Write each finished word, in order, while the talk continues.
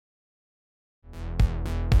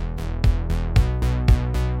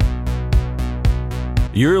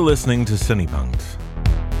You're listening to Cinepunkt.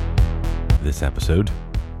 This episode,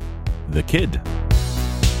 The Kid.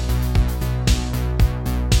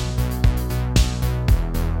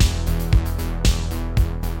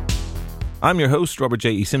 I'm your host, Robert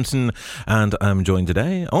J.E. Simpson, and I'm joined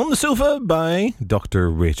today on the sofa by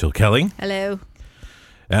Dr. Rachel Kelly. Hello.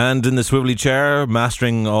 And in the swivelly chair,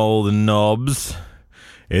 mastering all the knobs,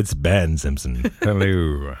 it's Ben Simpson.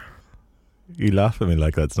 Hello. You laugh at me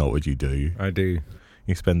like that's not what you do. I do.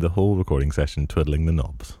 You spend the whole recording session twiddling the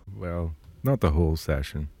knobs. Well, not the whole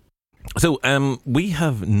session. So, we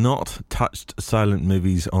have not touched silent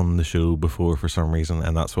movies on the show before for some reason,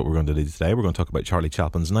 and that's what we're going to do today. We're going to talk about Charlie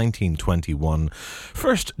Chaplin's 1921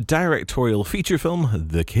 first directorial feature film,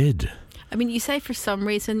 The Kid. I mean, you say for some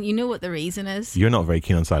reason, you know what the reason is. You're not very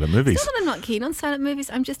keen on silent movies. It's not that I'm not keen on silent movies.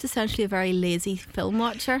 I'm just essentially a very lazy film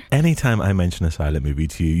watcher. Anytime I mention a silent movie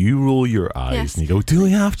to you, you roll your eyes Yes. and you go, do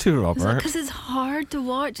we have to, Robert? Because it's hard to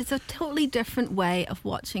watch. It's a totally different way of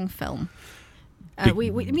watching film. We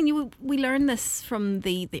learn this from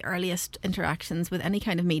the earliest interactions with any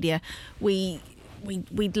kind of media. We'd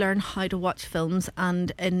learn how to watch films,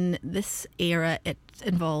 and in this era it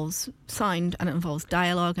involves sound and it involves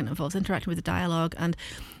dialogue and it involves interacting with the dialogue, and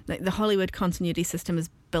the Hollywood continuity system is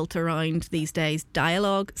built around these days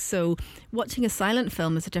dialogue. So watching a silent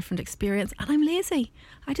film is a different experience, and I'm lazy.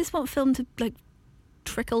 I just want film to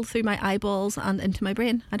trickle through my eyeballs and into my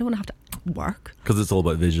brain. I don't want to have to work. Because it's all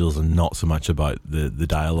about visuals and not so much about the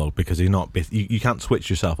dialogue, because you can't switch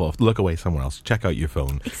yourself off, look away somewhere else, check out your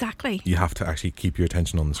phone. Exactly. You have to actually keep your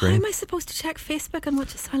attention on the screen. How am I supposed to check Facebook and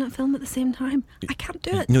watch a silent film at the same time? I can't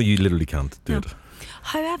do it. No, you literally can't do it.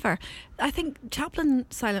 However, I think Chaplin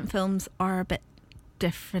silent films are a bit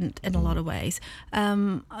different in a lot of ways.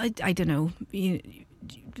 I don't know.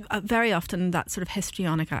 Very often that sort of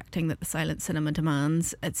histrionic acting that the silent cinema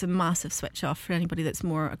demands, it's a massive switch off for anybody that's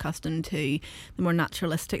more accustomed to the more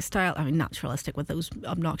naturalistic style. I mean, naturalistic with those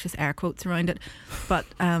obnoxious air quotes around it, but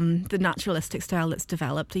the naturalistic style that's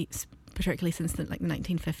developed, particularly since the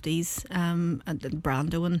 1950s, and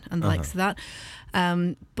Brando and the likes of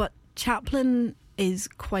that. But Chaplin is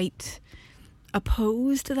quite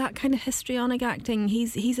opposed to that kind of histrionic acting.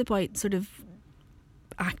 He's about sort of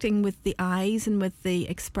acting with the eyes and with the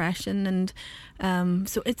expression, and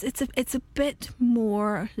so it's a bit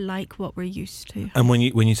more like what we're used to. And when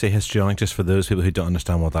you say histrionic, just for those people who don't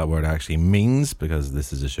understand what that word actually means, because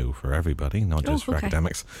this is a show for everybody, not just for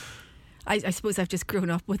academics. I suppose I've just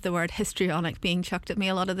grown up with the word histrionic being chucked at me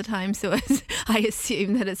a lot of the time, so I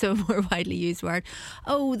assume that it's a more widely used word.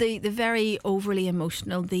 Oh, the very overly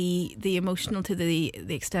emotional, the emotional to the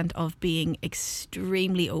extent of being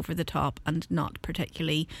extremely over the top and not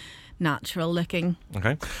particularly natural looking.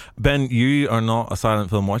 Okay. Ben, you are not a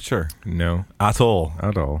silent film watcher. No. At all?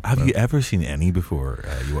 At all. Have you ever seen any before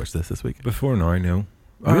you watched this week? Before now, no.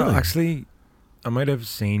 Really? Actually, I might have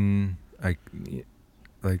seen like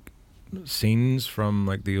scenes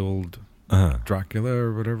from the old Dracula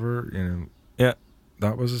or whatever, Yeah.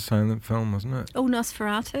 That was a silent film, wasn't it? Oh,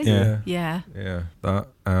 Nosferatu? Yeah. Yeah, that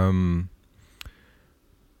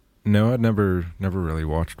no, I'd never really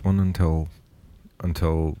watched one until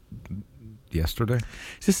yesterday.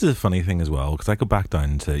 This is a funny thing as well, because I go back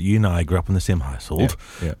down to, you and I grew up in the same household,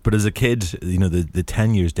 Yeah. but as a kid, the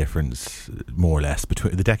 10 years difference, more or less,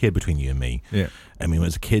 between the decade between you and me. Yeah. I mean,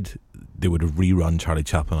 as a kid, they would have rerun Charlie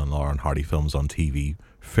Chaplin and Laura and Hardy films on TV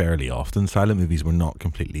fairly often. Silent movies were not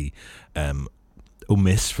completely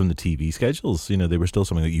omiss from the TV schedules. They were still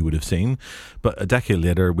something that you would have seen. But a decade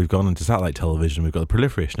later, we've gone into satellite television, we've got the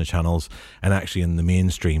proliferation of channels, and actually in the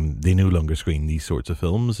mainstream, they no longer screen these sorts of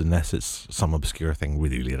films unless it's some obscure thing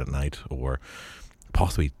really late at night or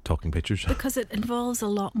possibly talking pictures. Because it involves a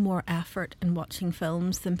lot more effort in watching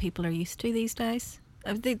films than people are used to these days.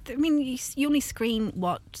 You only screen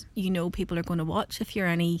what people are going to watch. If you're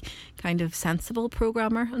any kind of sensible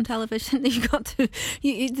programmer on television,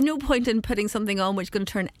 there's no point in putting something on which is going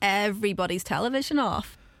to turn everybody's television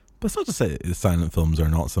off. But it's not to say that silent films are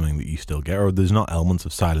not something that you still get, or there's not elements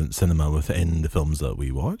of silent cinema within the films that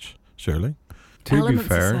we watch, surely. To be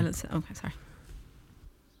fair, okay, sorry.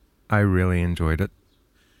 I really enjoyed it.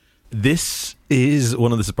 This is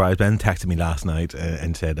one of the surprises. Ben texted me last night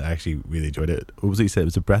and said I actually really enjoyed it. What was it he said? It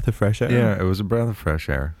was a breath of fresh air? Yeah, it was a breath of fresh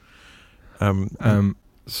air.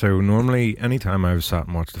 So normally, anytime I've sat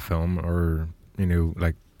and watched a film, or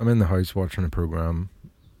I'm in the house watching a program,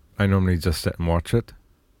 I normally just sit and watch it.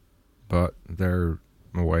 But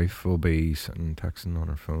my wife will be sitting texting on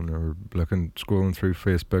her phone or scrolling through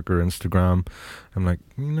Facebook or Instagram. I'm like,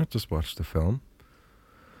 can you not just watch the film?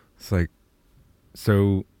 It's like,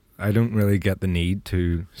 so I don't really get the need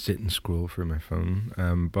to sit and scroll through my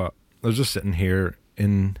phone. But I was just sitting here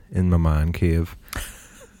in my man cave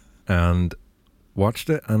and watched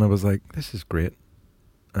it, and I was like, this is great.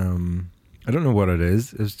 I don't know what it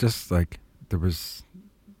is. It's just like there was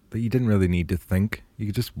that you didn't really need to think. You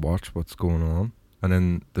could just watch what's going on, and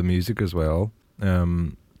then the music as well.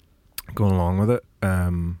 Going along with it.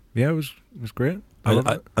 Yeah, it was great. I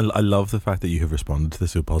love the fact that you have responded to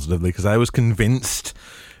this so positively, because I was convinced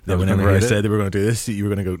that whenever I said they were going to do this, you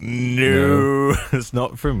were going to go, no, it's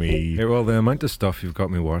not for me. Yeah, well, the amount of stuff you've got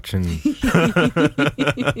me watching.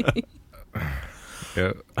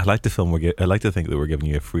 Yeah. I like to think that we're giving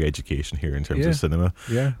you a free education here in terms of cinema.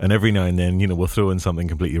 Yeah. And every now and then, we'll throw in something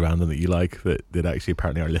completely random that you like that actually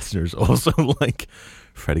apparently our listeners also like.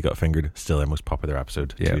 Freddie Got Fingered, still our most popular episode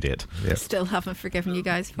to date. Yep. Still haven't forgiven you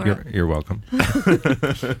guys for it. You're welcome.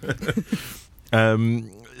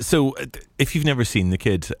 So if you've never seen The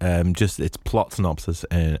Kid, just its plot synopsis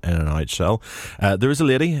in a nutshell. There is a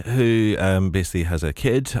lady who basically has a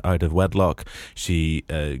kid out of wedlock. She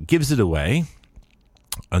gives it away,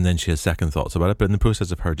 and then she has second thoughts about it, but in the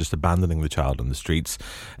process of her just abandoning the child on the streets,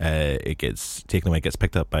 it gets taken away, gets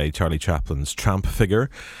picked up by Charlie Chaplin's tramp figure,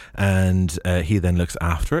 and he then looks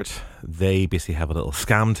after it. They basically have a little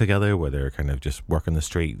scam together where they're kind of just working the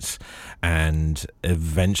streets, and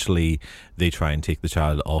eventually they try and take the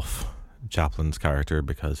child off Chaplin's character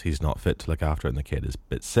because he's not fit to look after it and the kid is a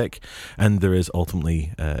bit sick, and there is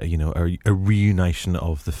ultimately a reunition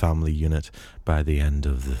of the family unit by the end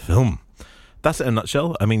of the film. That's it in a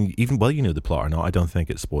nutshell. I mean, even while you know the plot or not, I don't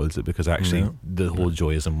think it spoils it, because actually the whole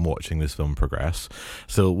joy is in watching this film progress.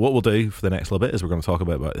 So what we'll do for the next little bit is we're going to talk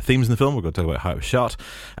about the themes in the film, we're going to talk about how it was shot,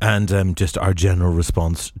 and just our general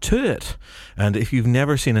response to it. And if you've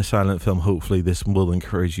never seen a silent film, hopefully this will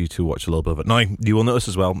encourage you to watch a little bit of it. Now, you will notice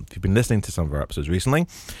as well, if you've been listening to some of our episodes recently,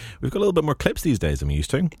 we've got a little bit more clips these days than we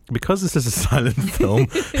used to. Because this is a silent film,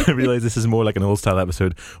 I realise this is more like an old style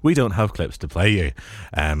episode. We don't have clips to play you.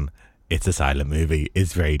 It's a silent movie.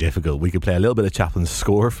 It's very difficult. We could play a little bit of Chaplin's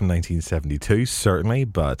score from 1972, certainly,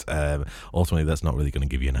 but ultimately that's not really going to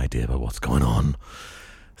give you an idea about what's going on.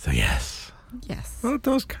 So yes. Well, it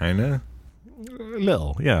does kind of. A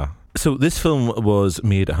little, yeah. So this film was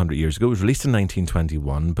made 100 years ago. It was released in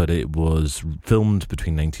 1921, but it was filmed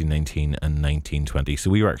between 1919 and 1920. So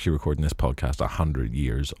we were actually recording this podcast 100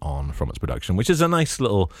 years on from its production, which is a nice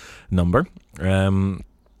little number.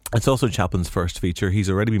 It's also Chaplin's first feature. He's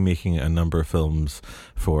already been making a number of films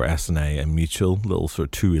for S&A and Mutual, little sort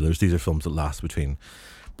of two-reelers. These are films that last between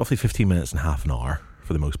roughly 15 minutes and half an hour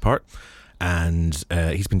for the most part. And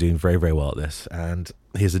he's been doing very, very well at this. And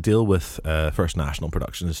he has a deal with First National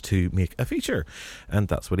Productions to make a feature. And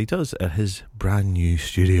that's what he does at his brand new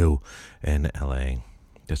studio in LA,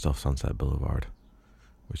 just off Sunset Boulevard,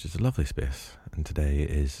 which is a lovely space. And today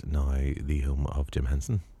is now the home of Jim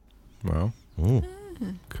Henson. Wow. Ooh.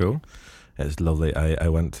 Cool. It's lovely. I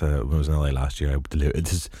went when I was in LA last year.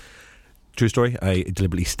 This is true story. I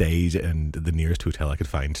deliberately stayed in the nearest hotel I could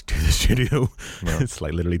find to the studio. Yeah. It's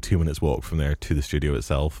like literally 2 minutes walk from there to the studio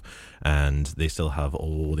itself, and they still have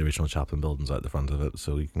all the original Chaplin buildings out the front of it,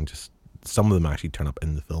 so you can just. Some of them actually turn up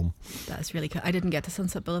in the film. That's really cool. I didn't get to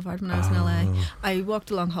Sunset Boulevard when I was in LA. I walked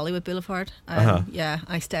along Hollywood Boulevard. Yeah,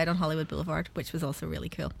 I stayed on Hollywood Boulevard, which was also really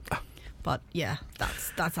cool. But yeah,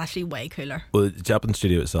 that's actually way cooler. Well, the Chaplin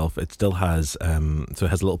studio itself, it still has so it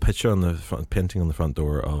has a little picture on the front, painting on the front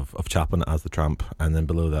door of Chaplin as the tramp, and then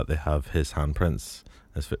below that they have his handprints,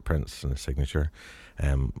 his footprints and his signature.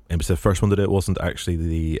 It was the first one to do it. It wasn't actually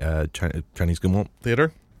the Chinese Gaumont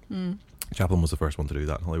Theatre. Chaplin was the first one to do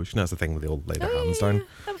that in Hollywood. That's the thing where they all lay their hands down.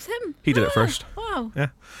 That was him. He did it first. Wow. Yeah.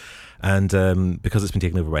 And because it's been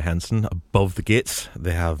taken over by Henson, above the gates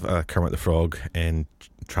they have Kermit the Frog in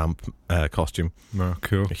tramp costume. Oh,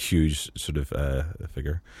 cool. A huge sort of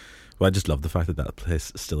figure. Well, I just love the fact that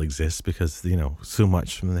place still exists, because so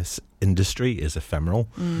much from this industry is ephemeral.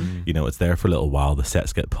 It's there for a little while, the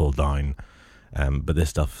sets get pulled down, but this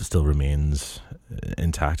stuff still remains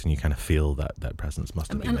intact, and you kind of feel that presence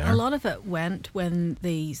must have been there. And a lot of it went when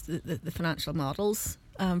the financial models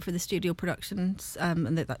for the studio productions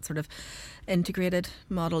and that sort of integrated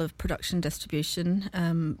model of production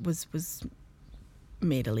distribution was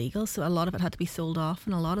made illegal, so a lot of it had to be sold off,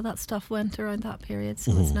 and a lot of that stuff went around that period,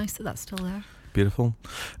 so it's nice that that's still there. Beautiful.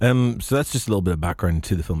 So that's just a little bit of background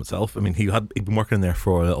to the film itself. I mean, he'd been working there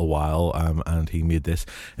for a little while, and he made this,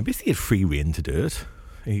 and basically had free rein to do it.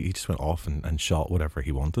 He just went off and shot whatever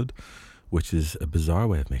he wanted, which is a bizarre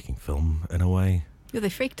way of making film in a way. Yeah, they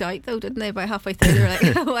freaked out though, didn't they? By halfway through, they're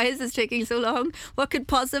like, "Why is this taking so long? What could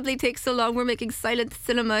possibly take so long? We're making silent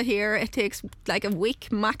cinema here. It takes like a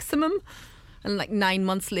week maximum." And like 9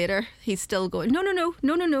 months later, he's still going, no.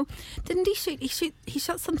 Didn't he shoot? He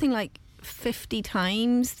shot something like 50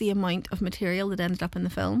 times the amount of material that ended up in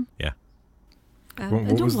the film. Yeah. What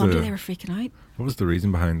And no was wonder they were freaking out. What was the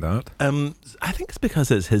reason behind that? I think it's because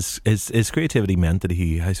his creativity meant that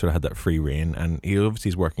he sort of had that free reign, and he obviously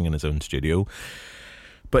is working in his own studio.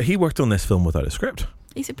 But he worked on this film without a script.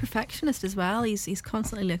 He's a perfectionist as well. He's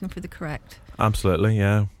constantly looking for the correct. Absolutely,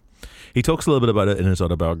 yeah. He talks a little bit about it in his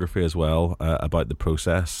autobiography as well, about the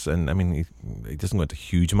process. And I mean, he doesn't go into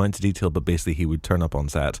huge amounts of detail, but basically he would turn up on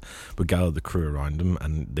set, would gather the crew around him,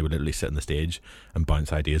 and they would literally sit on the stage and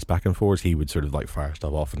bounce ideas back and forth. He would sort of like fire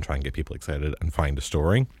stuff off and try and get people excited and find a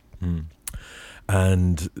story.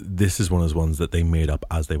 And this is one of those ones that they made up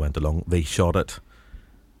as they went along. They shot it,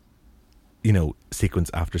 you know,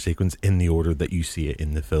 sequence after sequence in the order that you see it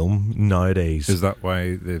in the film. Nowadays, Is that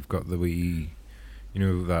why they've got the wee, you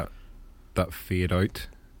know, that fade out,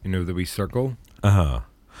 you know, the wee circle? And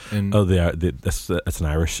it's an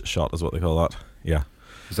Irish shot, is what they call that. Yeah.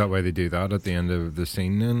 is that why they do that at the end of the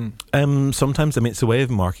scene then? Sometimes, I mean, it's a way of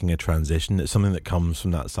marking a transition. It's something that comes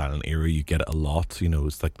from that silent era. You get it a lot. You know,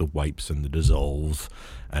 it's like the wipes and the dissolves,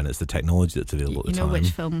 and it's the technology that's available at the time. You know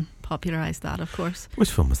which film popularised that, of course? Which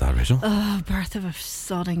film was that, Rachel? Oh, Birth of a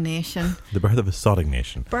Sodding Nation. The Birth of a Sodding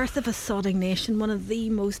Nation. Birth of a Sodding Nation, one of the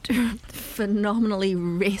most phenomenally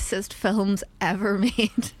racist films ever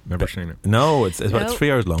made. Never seen it. No, it's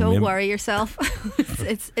 3 hours long. Don't worry yourself.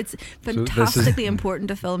 it's fantastically important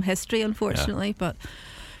to film history, unfortunately, but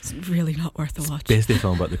it's really not worth a watch. Basically a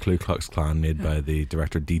film about the Ku Klux Klan made by the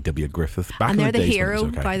director D.W. Griffith. Back And in they're the the days when it hero,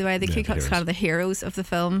 was okay. by the way. The Yeah, Ku Klux heroes. Klan are the heroes of the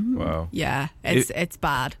film. Wow. Yeah, it's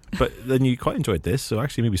bad. But then you quite enjoyed this, so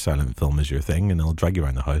actually maybe silent film is your thing, and I'll drag you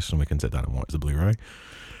around the house and we can sit down and watch the Blu-ray.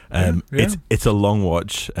 Yeah. It's a long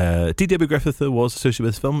watch. D.W. Griffith though was associated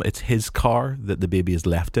with this film. It's his car that the baby is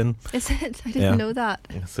left in. Is it? I didn't Yeah. know that.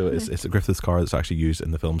 So it's Griffith's car that's actually used in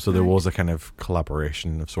the film. So there was a kind of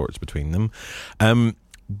collaboration of sorts between them.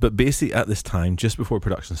 But basically at this time, just before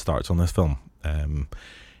production starts on this film,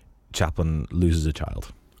 Chaplin loses a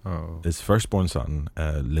child. Oh. His firstborn son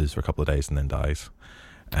lives for a couple of days and then dies.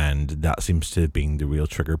 And that seems to have been the real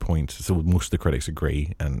trigger point. So most of the critics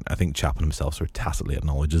agree, and I think Chaplin himself sort of tacitly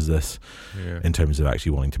acknowledges this in terms of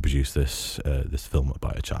actually wanting to produce this film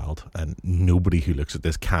about a child. And nobody who looks at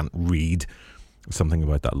this can't read something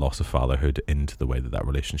about that loss of fatherhood into the way that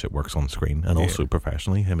relationship works on screen, and also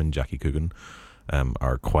professionally. Him and Jackie Coogan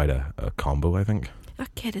are quite a combo, I think.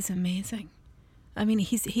 That kid is amazing. I mean,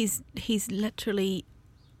 he's literally.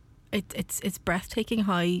 It's breathtaking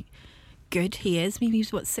how good he is. Maybe he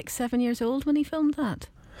was 6-7 years old when he filmed that.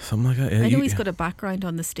 Something like that. Yeah, I know he's got a background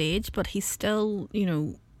on the stage, but he's still, you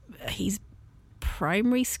know, he's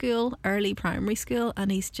early primary school,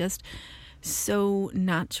 and he's just so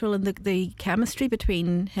natural. And the chemistry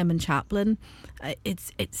between him and Chaplin,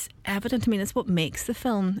 it's evident. I mean, it's what makes the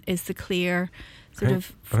film, is the clear sort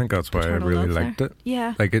of. I think that's why I paternal really love liked there. it.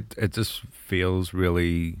 Yeah. Like it just feels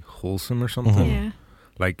really wholesome or something. Yeah.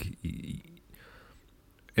 Like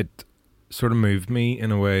it sort of moved me in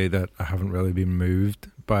a way that I haven't really been moved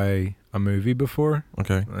by a movie before.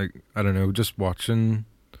 Okay. Like, I don't know, just watching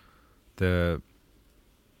the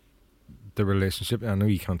relationship. I know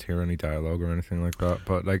you can't hear any dialogue or anything like that,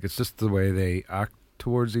 but like it's just the way they act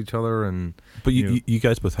towards each other. And but you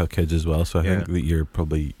guys both have kids as well, so I think that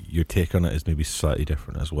your take on it is maybe slightly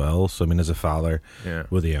different as well. So I mean, as a father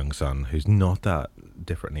with a young son who's not that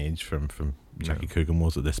different in age from Jackie Coogan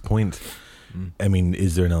was at this point, I mean,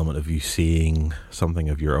 is there an element of you seeing something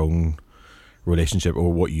of your own relationship,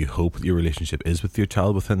 or what you hope your relationship is with your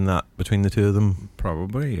child within that, between the two of them?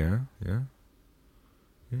 Probably, yeah.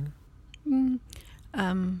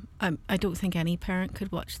 I don't think any parent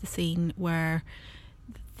could watch the scene where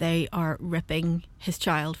they are ripping his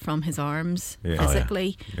child from his arms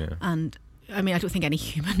physically. And I mean, I don't think any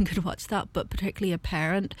human could watch that, but particularly a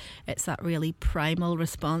parent, it's that really primal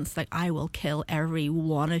response, like, I will kill every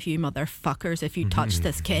one of you motherfuckers if you touch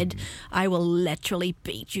this kid. I will literally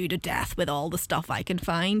beat you to death with all the stuff I can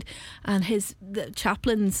find. And the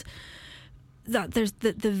Chaplin's, that there's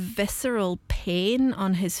the visceral pain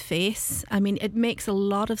on his face. I mean, it makes a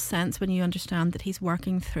lot of sense when you understand that he's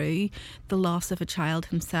working through the loss of a child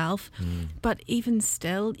himself. But even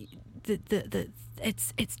still,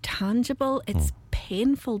 it's tangible. It's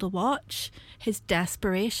painful to watch his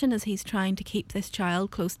desperation as he's trying to keep this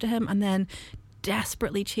child close to him, and then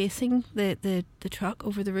desperately chasing the truck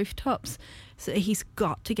over the rooftops. So he's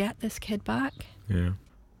got to get this kid back. Yeah.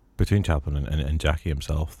 between Chaplin and Jackie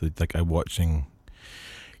himself. Like I'm watching,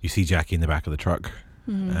 you see Jackie in the back of the truck,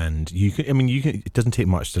 and you can. It doesn't take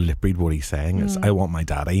much to lip read what he's saying. It's I want my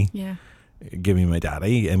daddy. Yeah. Give me my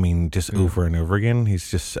daddy. I mean, just over and over again. He's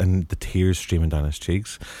just, and the tears streaming down his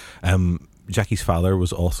cheeks. Jackie's father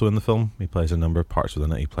was also in the film. He plays a number of parts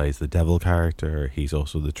within it. He plays the devil character. He's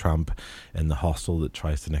also the tramp in the hostel that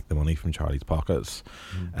tries to nick the money from Charlie's pockets.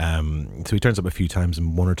 So he turns up a few times,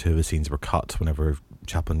 and one or two of his scenes were cut whenever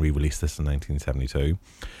Chaplin re-released this in 1972.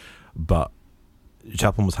 But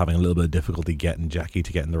Chaplin was having a little bit of difficulty getting Jackie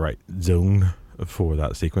to get in the right zone for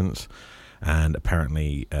that sequence. And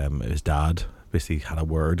apparently his dad basically had a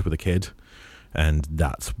word with a kid, and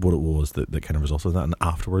that's what it was that kind of resulted in that. And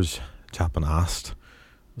afterwards, Chaplin asked,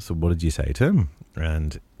 so what did you say to him?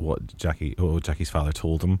 And what Jackie's father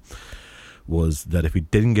told him was that if he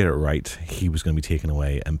didn't get it right, he was going to be taken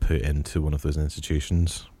away and put into one of those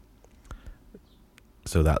institutions.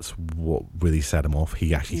 So that's what really set him off.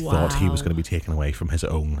 He actually thought he was going to be taken away from his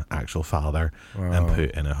own actual father and put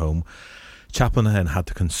in a home. Chaplin then had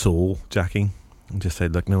to console Jackie and just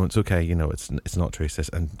said, look, no, it's okay, it's not true.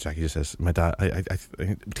 And Jackie just says, my dad, I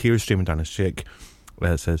tears streaming down his cheek,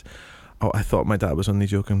 where it says, oh, I thought my dad was only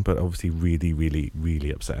joking, but obviously really, really,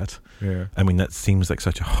 really upset. Yeah. I mean, that seems like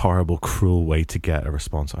such a horrible, cruel way to get a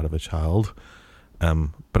response out of a child.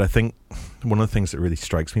 But I think one of the things that really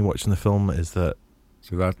strikes me watching the film is that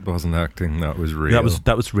so that wasn't acting, that was real.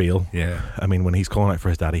 That was real. Yeah. I mean, when he's calling out for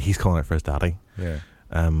his daddy, he's calling out for his daddy. Yeah.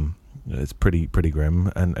 It's pretty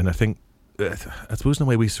grim, and I think, I suppose in a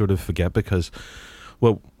way we sort of forget because,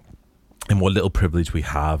 well, and what little privilege we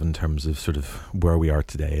have in terms of sort of where we are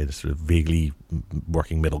today as sort of vaguely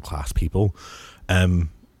working middle class people,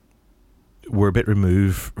 we're a bit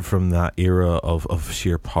removed from that era of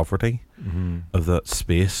sheer poverty, of that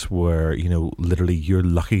space where, literally you're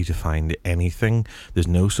lucky to find anything. There's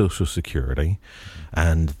no social security,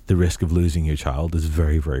 and the risk of losing your child is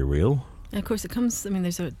very, very real. And of course,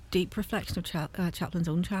 there's a deep reflection of Chaplin's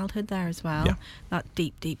own childhood there as well. Yeah. That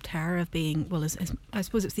deep, deep terror of being, I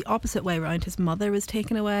suppose it's the opposite way around. His mother was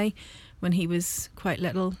taken away when he was quite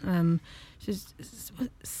little. Was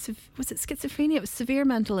it schizophrenia? It was severe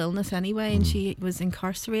mental illness anyway, and she was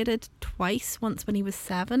incarcerated twice, once when he was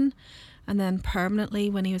 7, and then permanently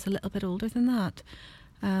when he was a little bit older than that.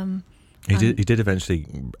 He did eventually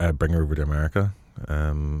bring her over to America.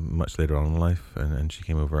 Much later on in life, and she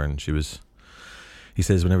came over, and he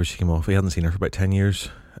says whenever she came off, he hadn't seen her for about 10 years,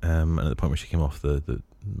 and at the point where she came off the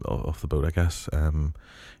boat, I guess,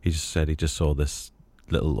 he just said he just saw this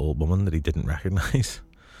little old woman that he didn't recognise,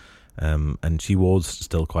 and she was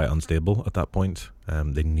still quite unstable at that point.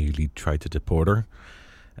 They nearly tried to deport her,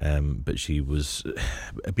 but she was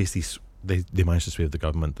basically, they managed to sway the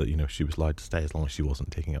government that she was allowed to stay as long as she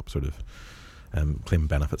wasn't taking up sort of claim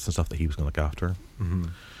benefits and stuff, that he was going to look after her.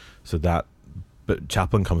 So but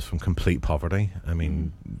Chaplin comes from complete poverty. I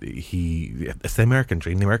mean, it's the American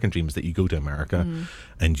dream. The American dream is that you go to America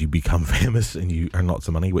and you become famous and you earn lots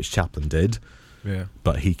of money, which Chaplin did. Yeah.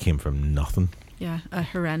 But he came from nothing. Yeah, a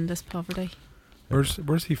horrendous poverty.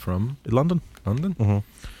 Where's he from? London. London?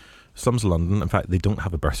 Some's London. In fact, they don't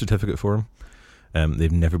have a birth certificate for him.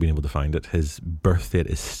 They've never been able to find it. His birth date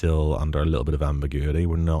is still under a little bit of ambiguity.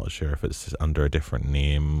 We're not sure if it's under a different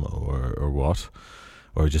name or what,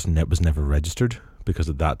 or just was never registered, because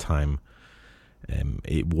at that time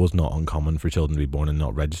it was not uncommon for children to be born and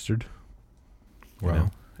not registered.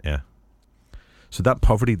 Wow. Yeah. So that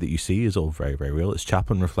poverty that you see is all very, very real. It's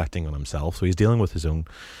Chaplin reflecting on himself. So he's dealing with his own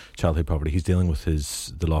childhood poverty. He's dealing with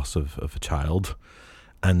the loss of a child,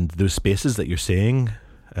 and those spaces that you're seeing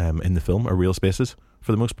in the film are real spaces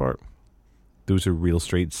for the most part. Those are real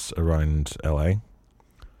streets around LA.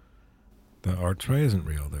 The archway isn't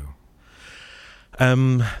real though.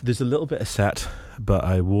 There's a little bit of set, but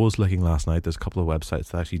I was looking last night. There's a couple of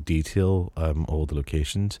websites that actually detail all the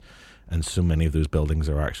locations, and so many of those buildings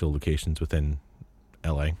are actual locations within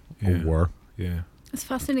LA, or were. Yeah. It's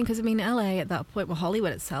fascinating because LA at that point,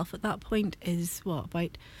 Hollywood itself at that point is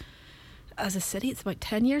as a city, it's about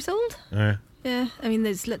 10 years old. Yeah,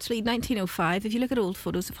 there's literally 1905. If you look at old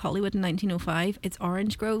photos of Hollywood in 1905, it's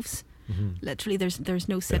orange groves. Literally, there's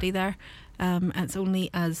no city there. And it's only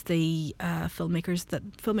as the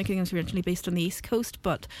filmmaking was originally based on the East Coast,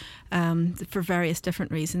 but for various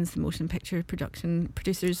different reasons, the Motion Picture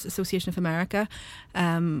Producers Association of America,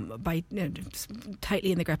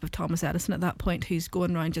 tightly in the grip of Thomas Edison at that point, who's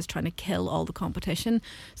going around just trying to kill all the competition.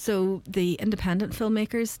 So the independent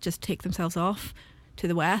filmmakers just take themselves off to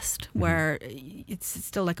the west, where it's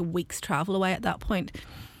still like a week's travel away at that point.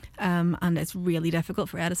 and it's really difficult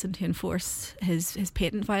for Edison to enforce his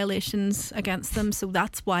patent violations against them. So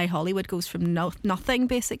that's why Hollywood goes from nothing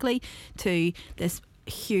basically to this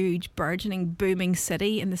huge, burgeoning, booming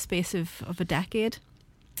city in the space of a decade.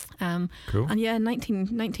 Cool. And yeah,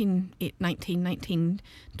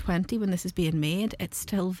 1920, when this is being made, it's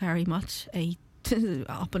still very much a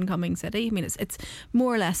up and coming city. I mean, it's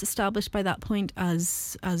more or less established by that point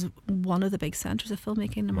as one of the big centres of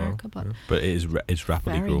filmmaking in America. Wow, But it's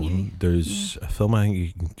rapidly very growing. new. There's a film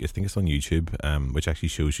I think it's on YouTube, which actually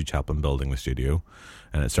shows you Chaplin building the studio,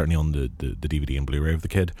 and it's certainly on the DVD and Blu-ray of the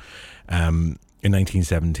kid. In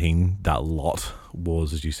 1917, that lot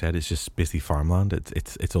was, as you said, it's just basically farmland.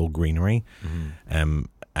 It's all greenery,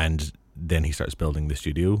 and then he starts building the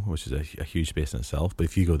studio, which is a huge space in itself. But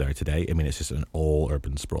if you go there today, I mean, it's just an all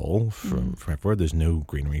urban sprawl from everywhere. There's no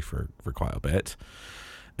greenery for quite a bit.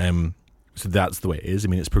 So that's the way it is. I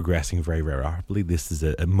mean, it's progressing very, very rapidly. This is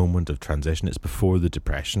a moment of transition. It's before the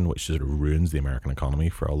Depression, which sort of ruins the American economy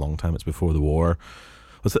for a long time. It's before the war.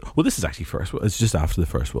 Well, this is actually it's just after the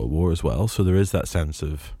First World War as well. So there is that sense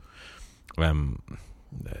of, I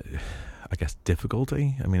guess,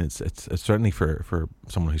 difficulty. I mean, it's certainly for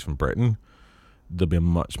someone who's from Britain, they'll be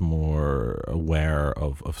much more aware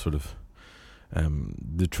of sort of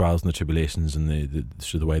the trials and the tribulations and the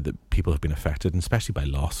sort of the way that people have been affected, and especially by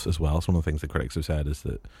loss as well. So one of the things that critics have said is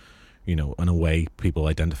that, you know, in a way, people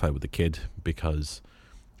identify with the kid because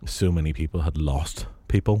so many people had lost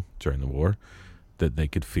people during the war, that they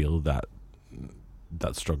could feel that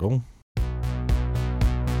struggle.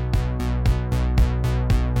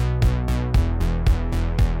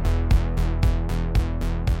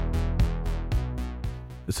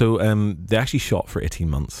 So they actually shot for 18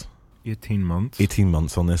 months. 18 months? 18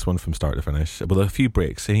 months on this one from start to finish, with a few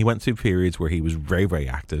breaks. And he went through periods where he was very, very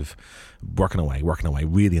active, working away,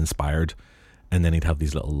 really inspired. And then he'd have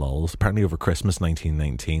these little lulls. Apparently over Christmas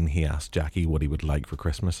 1919, he asked Jackie what he would like for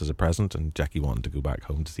Christmas as a present, and Jackie wanted to go back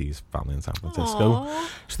home to see his family in San Francisco. Aww.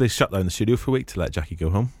 So they shut down the studio for a week to let Jackie go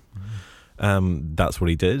home. That's what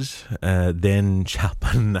he did. Then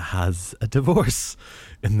Chaplin has a divorce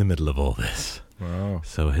in the middle of all this. Wow.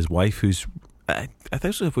 So his wife, who's, I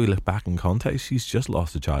think so if we look back in context, she's just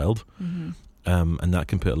lost a child. And that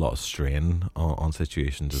can put a lot of strain on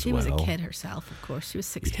situations as well. She was a kid herself, of course. She was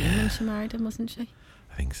 16 when she married him, wasn't she?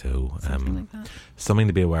 I think so. Something like that. Something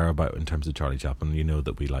to be aware about in terms of Charlie Chaplin. You know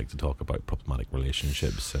that we like to talk about problematic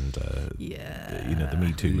relationships and you know, the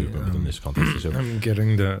Me Too movement within this context. So I'm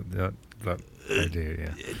getting that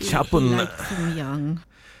idea. Yeah. Chaplin, he liked them young.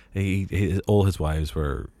 all his wives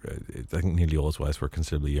were, I think nearly all his wives were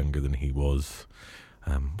considerably younger than he was.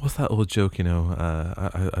 What's that old joke, you know,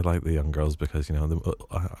 I like the young girls because, you know,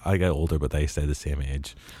 I get older but they stay the same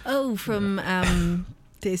age. Oh, from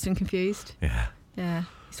Dazed and Confused. Yeah.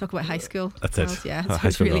 He's talking about high school. That's girls. it. Yeah, High it's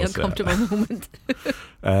a school really girls, uncomfortable moment.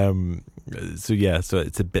 So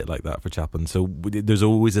it's a bit like that for Chaplin. So there's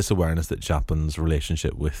always this awareness that Chaplin's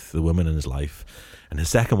relationship with the women in his life, and his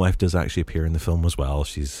second wife does actually appear in the film as well.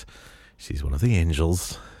 She's one of the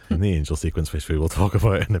angels in the angel sequence, which we will talk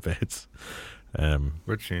about in a bit.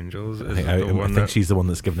 Which angels? I think she's the one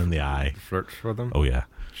that's given him the eye. Flirts with him? Oh yeah.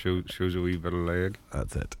 Shows a wee bit of leg.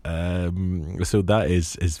 That's it. So that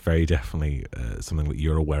is very definitely something that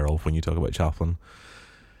you're aware of when you talk about Chaplin,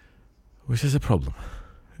 which is a problem,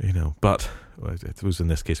 you know. But I suppose in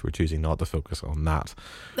this case we're choosing not to focus on that.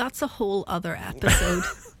 That's a whole other episode.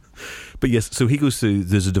 But yes, so he goes through,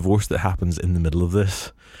 there's a divorce that happens in the middle of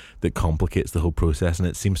this that complicates the whole process, and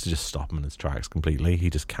it seems to just stop him in his tracks completely. He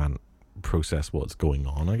just can't process what's going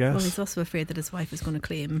on, I guess. Well, he's also afraid that his wife is going to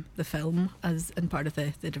claim the film as in part of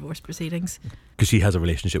the divorce proceedings, because she has a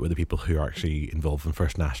relationship with the people who are actually involved in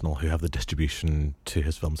First National, who have the distribution to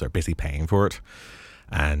his films. They're basically paying for it,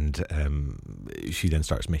 and she then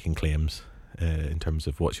starts making claims in terms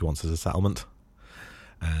of what she wants as a settlement,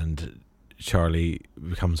 and Charlie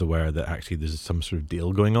becomes aware that actually there's some sort of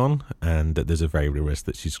deal going on, and that there's a very real risk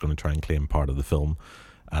that she's going to try and claim part of the film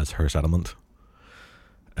as her settlement.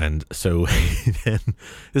 And so then,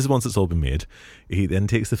 this is once it's all been made, he then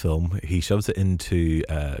takes the film, he shoves it into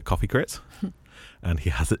coffee crates, and he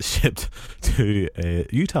has it shipped to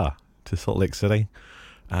Utah, to Salt Lake City,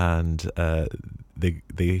 and they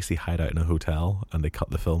actually hide out in a hotel, and they cut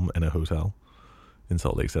the film in a hotel in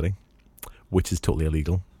Salt Lake City, which is totally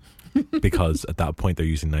illegal. Because at that point they're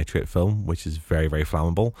using nitrate film, which is very, very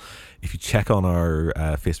flammable. If you check on our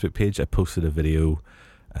Facebook page, I posted a video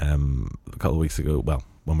a couple of weeks ago, well,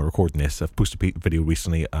 when we're recording this, I've posted a video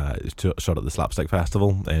recently shot at the Slapstick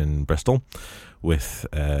Festival in Bristol with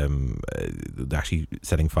actually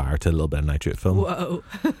setting fire to a little bit of nitrate film. Whoa.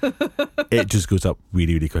 It just goes up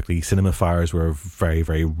really, really quickly. Cinema fires were a very,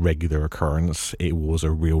 very regular occurrence. It was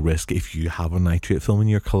a real risk. If you have a nitrate film in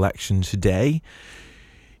your collection today,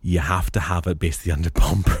 you have to have it basically under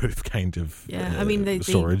bomb-proof kind of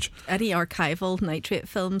storage. Any archival nitrate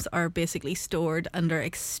films are basically stored under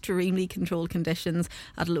extremely controlled conditions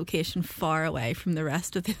at a location far away from the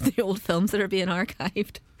rest of the old films that are being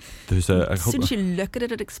archived. There's as soon as you look at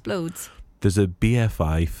it, it explodes. There's a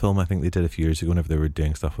BFI film I think they did a few years ago whenever they were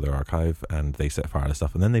doing stuff with their archive, and they set fire to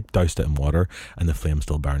stuff and then they doused it in water and the flame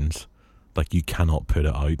still burns. Like, you cannot put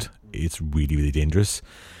it out. It's really, really dangerous.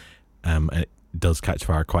 And it does catch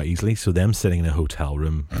fire quite easily. So them sitting in a hotel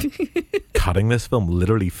room cutting this film,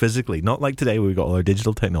 literally physically, not like today where we've got all our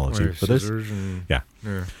digital technology, but there's yeah.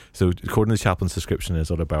 So according to Chaplin's description in his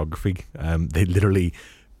autobiography, they literally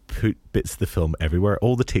put bits of the film everywhere.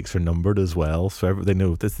 All the takes are numbered as well, so they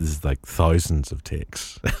know this is like thousands of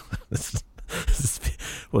takes.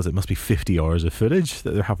 It must be 50 hours of footage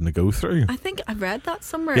that they're having to go through. I think I read that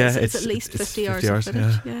somewhere. Yeah, it's at least 50 hours of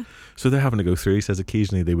footage. Yeah. So they're having to go through. He says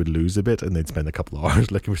occasionally they would lose a bit and they'd spend a couple of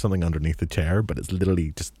hours looking for something underneath the chair, but it's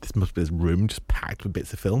literally just, this must be this room just packed with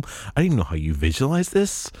bits of film. I don't even know how you visualise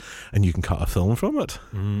this, and you can cut a film from it.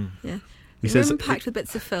 Yeah. He says, room packed with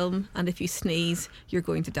bits of film, and if you sneeze, you're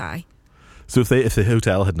going to die. So if the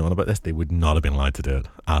hotel had known about this, they would not have been allowed to do it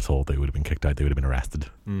at all. They would have been kicked out. They would have been arrested.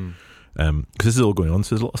 Because this is all going on,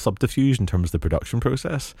 so there's a lot of subterfuge in terms of the production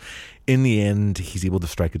process. In the end, he's able to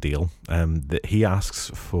strike a deal. That he asks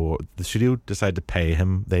for, the studio decided to pay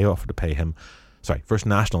him. They offered to pay him. Sorry, First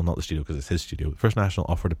National, not the studio, because it's his studio. First National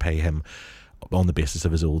offered to pay him on the basis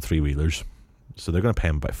of his old three-wheelers. So they're going to pay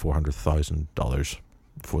him about $400,000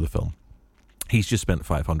 for the film. He's just spent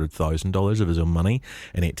 $500,000 of his own money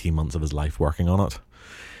in 18 months of his life working on it.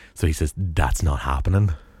 So he says, that's not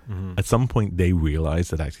happening. At some point they realise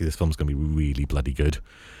that actually this film's going to be really bloody good,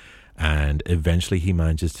 and eventually he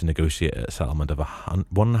manages to negotiate a settlement of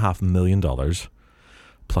 $1.5 million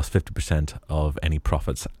plus 50% of any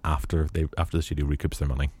profits after the studio recoups their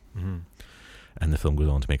money. And the film goes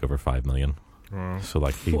on to make over $5 million. Wow. So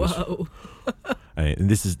like he was, and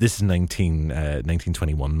this is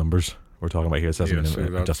 1921 numbers we're talking about here. It says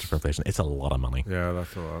adjusted for inflation. It's a lot of money. Yeah,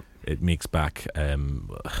 that's a lot. It makes back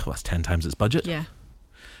that's 10 times its budget. Yeah.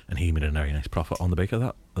 And he made a very nice profit on the back of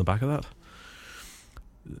that.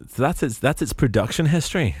 So that's its production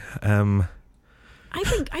history. I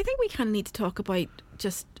think we kind of need to talk about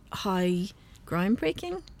just how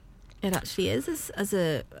groundbreaking it actually is as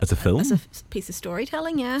a film, as a piece of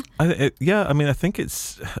storytelling. Yeah. I think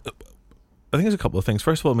it's a couple of things.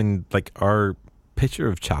 First of all, I mean, like, our picture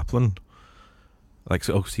of Chaplin. Like,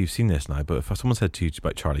 so you've seen this now, but if someone said to you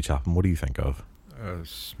about Charlie Chaplin, what do you think of? A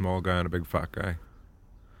small guy and a big fat guy.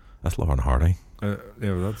 That's Lauren Hardy.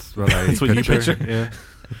 That's what that's what you picture. Yeah.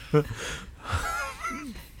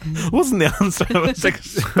 Wasn't the answer I was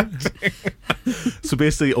expecting. So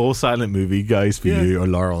basically, all silent movie guys for you are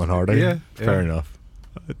Laurel and Hardy. Yeah, fair enough.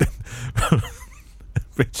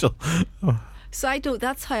 Rachel. So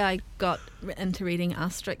that's how I got into reading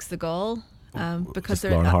Asterix the Gaul. Because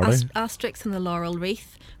Asterix and the Laurel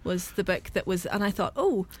Wreath was the book that was, and I thought,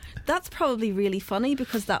 oh, that's probably really funny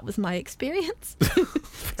because that was my experience.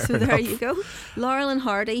 So there you go. Laurel and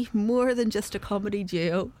Hardy, more than just a comedy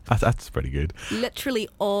duo. That's pretty good. Literally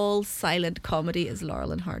all silent comedy is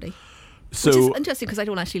Laurel and Hardy. So, which is interesting because I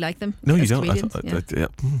don't actually like them. No, you don't.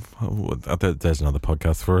 There's another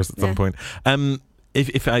podcast for us at some point.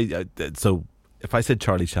 If I said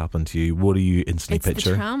Charlie Chaplin to you, what do you instantly picture?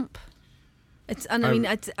 The Tramp.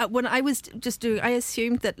 When I was just doing, I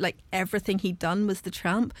assumed that like everything he'd done was the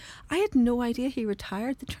Tramp. I had no idea he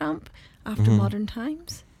retired the Tramp after Modern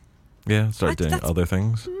Times. Yeah, started doing other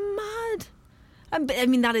things. Mad. I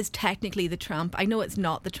mean, that is technically the Tramp. I know it's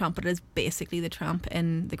not the Tramp, but it is basically the Tramp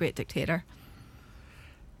in The Great Dictator.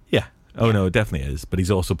 Yeah. Oh no, it definitely is. But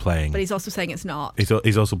he's also playing. But he's also saying it's not.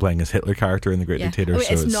 He's also playing his Hitler character in The Great Dictator. I mean,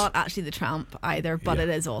 it's not actually the Tramp either, but it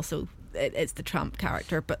is also it's the Tramp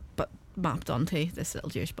character, but mapped onto this little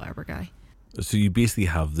Jewish barber guy. So you basically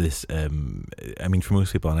have this, I mean, for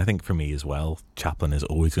most people, and I think for me as well, Chaplin is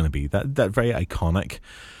always going to be that very iconic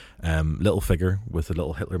little figure with a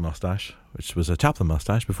little Hitler mustache, which was a Chaplin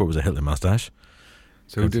mustache before it was a Hitler mustache.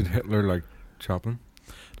 So did Hitler like Chaplin?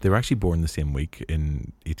 They were actually born the same week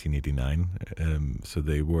in 1889. So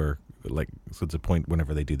they were like, so it's a point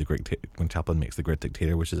whenever they do when Chaplin makes The Great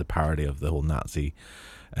Dictator, which is a parody of the whole Nazi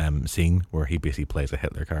scene where he basically plays a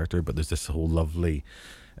Hitler character. But there's this whole lovely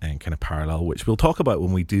and kind of parallel, which we'll talk about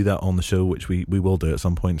when we do that on the show, which we will do at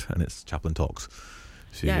some point, and it's Chaplin Talks.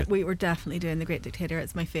 So yeah, we were definitely doing The Great Dictator.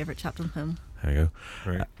 It's my favourite Chaplin film. There you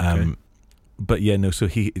Right. go. Okay. But yeah, no. So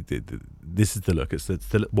this is the look. It's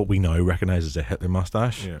what we now recognise as a Hitler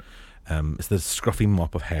mustache. Yeah. It's the scruffy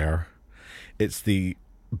mop of hair. It's the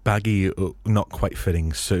baggy, not quite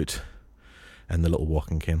fitting suit, and the little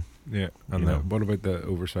walking cane. Yeah. And You know. what about the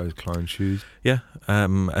oversized clown shoes? Yeah,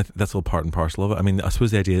 that's all part and parcel of it. I mean, I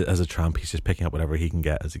suppose the idea as a tramp, he's just picking up whatever he can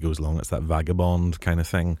get as he goes along. It's that vagabond kind of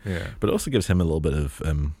thing. Yeah. But it also gives him a little bit of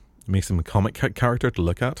makes him a comic character to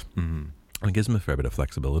look at, Mm-hmm. and it gives him a fair bit of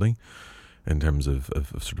flexibility in terms of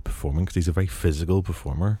sort of performing, because he's a very physical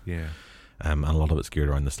performer, Yeah. and a lot of it's geared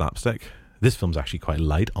around the slapstick. This film's actually quite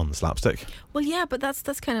light on the slapstick. Well, yeah, but that's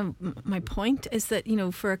kind of my point, is that, you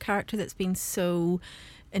know, for a character that's been so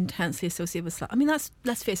intensely associated with I mean,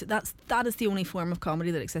 let's face it, that is the only form of comedy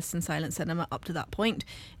that exists in silent cinema up to that point,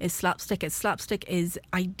 is slapstick. Slapstick is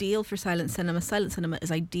ideal for silent cinema. Silent cinema is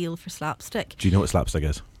ideal for slapstick. Do you know what slapstick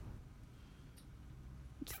is?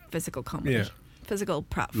 Physical comedy. Yeah. Physical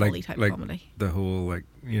pratfally type comedy. The whole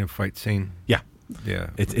fight scene. Yeah. Yeah.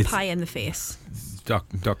 It's Pie in the face.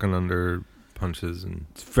 Ducking under punches and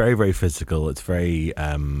very, very physical. It's very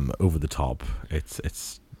over the top.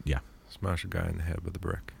 It's yeah. smash a guy in the head with a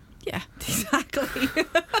brick. Yeah, exactly.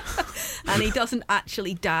 And he doesn't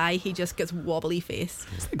actually die, he just gets wobbly face.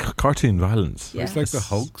 It's like cartoon violence. Yeah. It's like the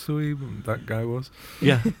Hulk, that guy was.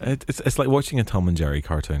 Yeah, it's like watching a Tom and Jerry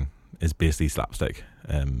cartoon. Is basically slapstick.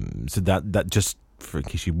 So that just for in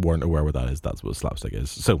case you weren't aware what that is, that's what slapstick is.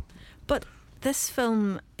 So, but this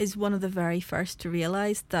film is one of the very first to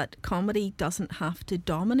realise that comedy doesn't have to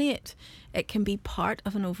dominate. It can be part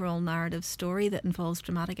of an overall narrative story that involves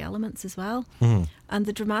dramatic elements as well. And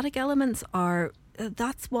the dramatic elements are,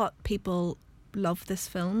 that's what people love this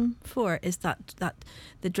film for, is that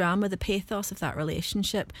the drama, the pathos of that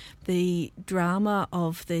relationship, the drama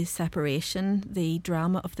of the separation, the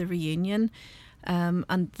drama of the reunion,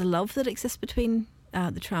 and the love that exists between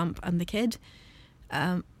the tramp and the kid.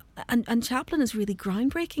 And Chaplin is really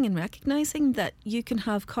groundbreaking in recognising that you can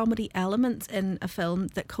have comedy elements in a film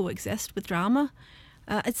that coexist with drama.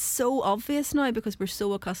 It's so obvious now because we're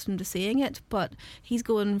so accustomed to seeing it, but he's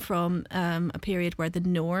going from a period where the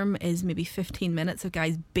norm is maybe 15 minutes of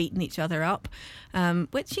guys beating each other up,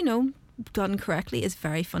 which, you know, done correctly is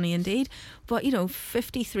very funny indeed, but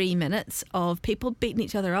 53 minutes of people beating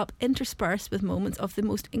each other up interspersed with moments of the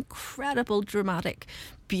most incredible dramatic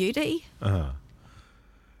beauty.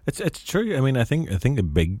 It's true. I mean, I think a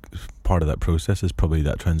big part of that process is probably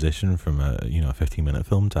that transition from a 15-minute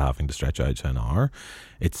film to having to stretch out to an hour.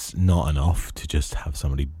 It's not enough to just have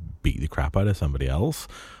somebody beat the crap out of somebody else,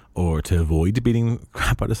 or to avoid beating the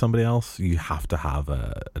crap out of somebody else. You have to have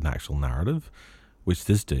an actual narrative, which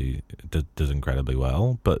this does incredibly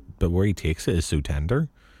well. But where he takes it is so tender.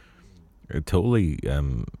 It totally. I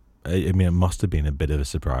mean, it must have been a bit of a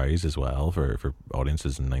surprise as well for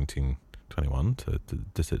audiences in 1921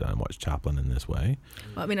 to sit down and watch Chaplin in this way.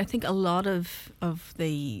 Well, I mean, I think a lot of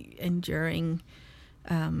the enduring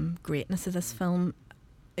greatness of this film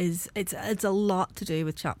is it's a lot to do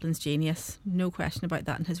with Chaplin's genius, no question about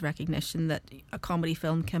that, and his recognition that a comedy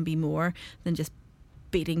film can be more than just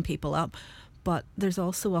beating people up. But there's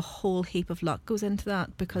also a whole heap of luck goes into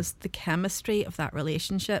that, because the chemistry of that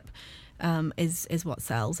relationship is what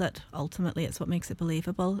sells it. Ultimately, it's what makes it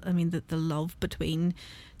believable. I mean, the love between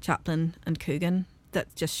Chaplin and Coogan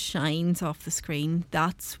that just shines off the screen,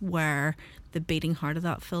 that's where the beating heart of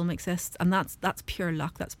that film exists. And that's pure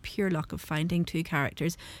luck. That's pure luck of finding two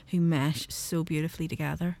characters who mesh so beautifully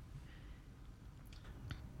together.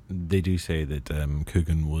 They do say that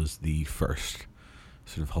Coogan was the first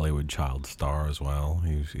sort of Hollywood child star as well.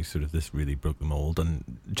 He sort of, this really broke the mold,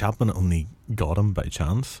 and Chaplin only got him by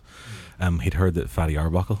chance. He'd heard that Fatty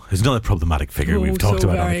Arbuckle, who's another problematic figure we've talked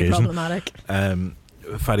about on occasion. Problematic.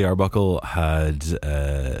 Fatty Arbuckle had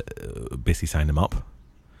basically signed him up,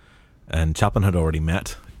 and Chaplin had already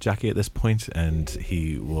met Jackie at this point, and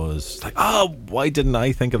he was like, "Oh, why didn't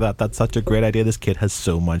I think of that? That's such a great idea. This kid has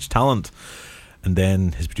so much talent." And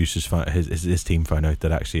then his producers his team found out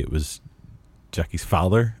that actually it was Jackie's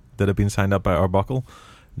father that had been signed up by Arbuckle,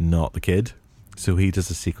 not the kid. So he does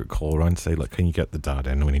a secret call around to say, "Look, can you get the dad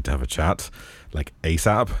in? We need to have a chat, like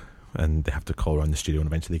ASAP." And they have to call around the studio, and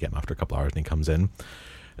eventually they get him after a couple of hours, and he comes in. And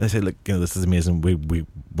they say, "Look, this is amazing. We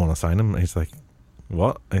want to sign him." And he's like,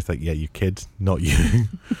 what? And it's like, yeah, you kid, not you.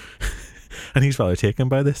 And he's rather taken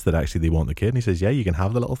by this, that actually they want the kid. And he says, yeah, you can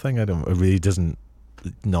have the little thing. It really doesn't,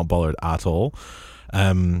 not bothered at all.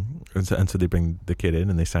 And so they bring the kid in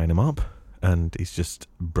and they sign him up, and he's just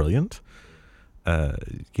brilliant. I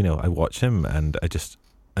watch him and I just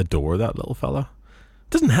adore that little fella.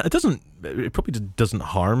 It probably doesn't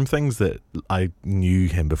harm things that I knew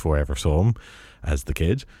him before I ever saw him as the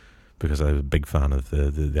kid, because I was a big fan of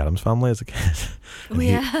the Addams Family as a kid.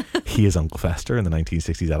 He is Uncle Fester in the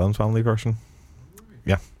 1960s Addams Family version.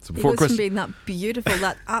 Yeah. So before he goes from being that beautiful,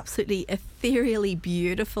 that absolutely ethereally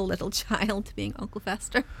beautiful little child, to being Uncle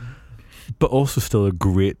Fester. But also still a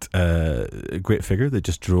great figure that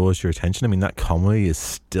just draws your attention. I mean, that comedy is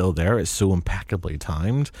still there. It's so impeccably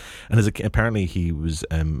timed. And apparently he was,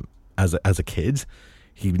 as a kid,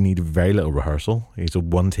 he needed very little rehearsal. He's a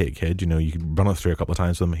one-take kid. You could run it through a couple of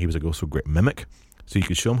times with him. He was also a great mimic. So you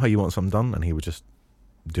could show him how you want something done, and he would just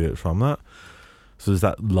do it from that. So there's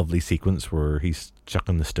that lovely sequence where he's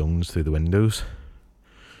chucking the stones through the windows,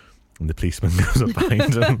 and the policeman goes up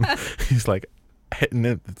behind him. He's like hitting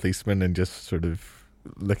the policeman and just sort of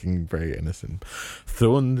looking very innocent,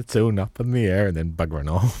 throwing the stone up in the air and then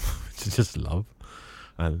buggering off, which I just love.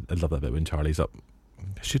 And I love that bit when Charlie's up.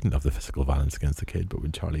 I shouldn't have the physical violence against the kid, but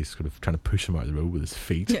when Charlie's sort of trying to push him out of the road with his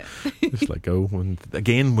feet, just let go. When they're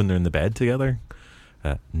in the bed together,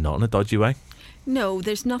 not in a dodgy way. No,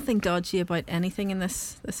 there's nothing dodgy about anything in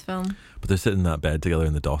this film. But they're sitting in that bed together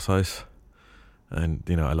in the Doss house, and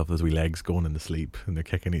I love those wee legs going into sleep and they're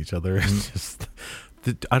kicking each other. It's just,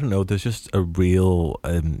 I don't know, there's just a real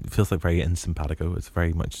it feels like very in simpatico. It's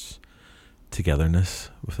very much togetherness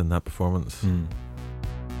within that performance.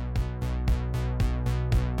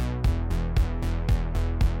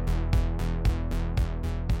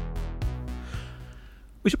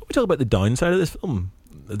 We should probably talk about the downside of this film.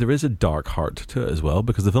 There is a dark heart to it as well,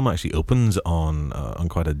 because the film actually opens on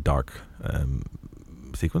quite a dark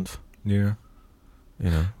sequence. Yeah.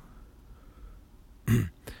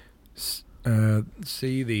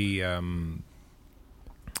 See the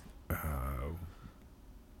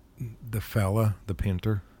fella, the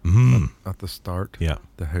painter, at the start. Yeah.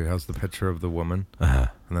 Who has the picture of the woman, and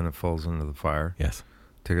then it falls into the fire. Yes.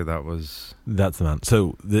 Take it that's the man.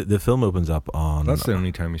 So the film opens up on. That's the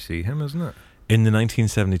only time you see him, isn't it? In the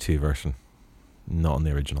 1972 version, not in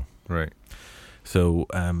the original. Right. So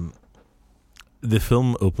the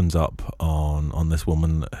film opens up on this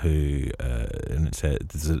woman who, and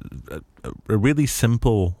there's a really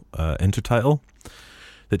simple intertitle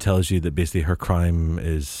that tells you that basically her crime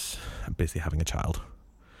is basically having a child.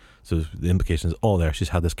 So the implication is all there. She's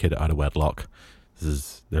had this kid out of wedlock.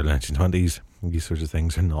 They're 1920s. These sorts of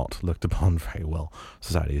things are not looked upon very well.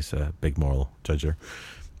 Society's a big moral judger.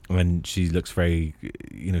 When she looks very,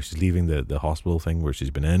 she's leaving the hospital thing where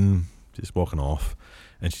she's been in, just walking off,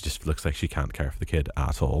 and she just looks like she can't care for the kid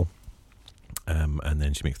at all. And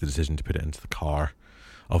then she makes the decision to put it into the car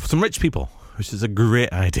of some rich people, which is a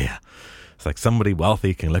great idea. It's like, somebody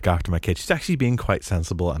wealthy can look after my kid. She's actually being quite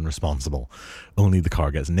sensible and responsible. Only the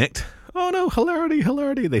car gets nicked. Oh no,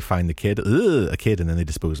 hilarity. They find the kid, a kid, and then they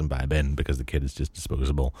dispose him by a bin because the kid is just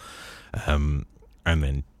disposable. And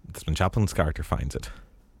then that's when Chaplin's character finds it.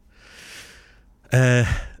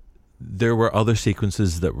 There were other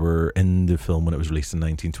sequences that were in the film when it was released in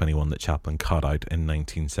 1921 that Chaplin cut out in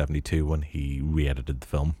 1972 when he re-edited the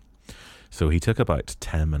film. So he took about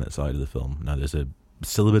 10 minutes out of the film. Now there's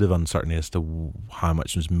still a bit of uncertainty as to how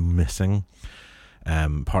much was missing.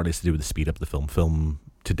 Partly it's to do with the speed up of the film. Film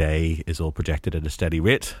today is all projected at a steady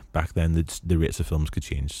rate. Back then the rates of films could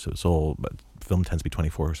change. So film tends to be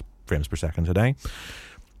 24 frames per second today.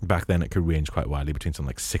 Back then it could range quite widely between something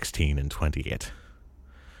like 16 and 28.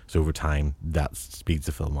 So over time, that speeds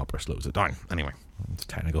the film up or slows it down. Anyway, it's a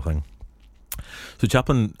technical thing. So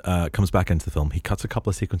Chaplin comes back into the film. He cuts a couple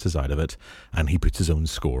of sequences out of it, and he puts his own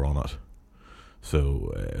score on it.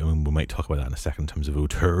 So we might talk about that in a second in terms of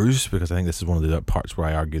auteurs, because I think this is one of the parts where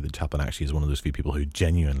I argue that Chaplin actually is one of those few people who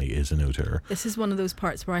genuinely is an auteur. This is one of those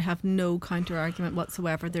parts where I have no counter-argument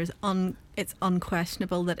whatsoever. It's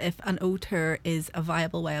unquestionable that if an auteur is a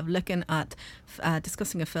viable way of looking at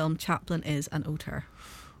discussing a film, Chaplin is an auteur.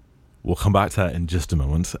 We'll come back to that in just a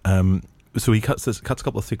moment. So he cuts a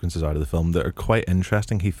couple of sequences out of the film that are quite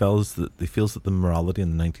interesting. He feels that the morality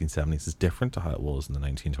in the 1970s is different to how it was in the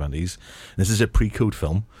 1920s. And this is a pre-code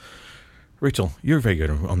film. Rachel, you're very good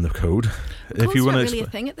on the code. Code's not really a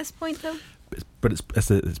thing at this point, though. But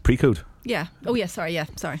it's pre-code. Yeah. Oh, yeah. Sorry. Yeah.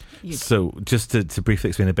 Sorry. So just to briefly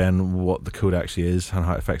explain to Ben what the code actually is and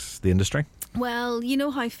how it affects the industry. Well, you know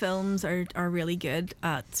how films are really good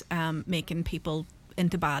at making people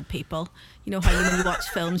into bad people. You know how when you watch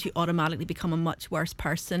films you automatically become a much worse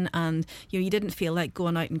person, and you didn't feel like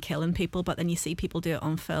going out and killing people, but then you see people do it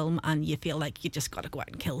on film and you feel like you just got to go out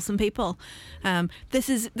and kill some people. This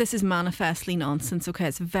is manifestly nonsense. Okay,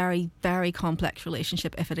 it's a very, very complex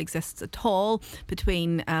relationship, if it exists at all,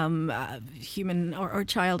 between human or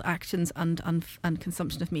child actions and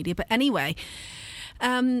consumption of media. But anyway,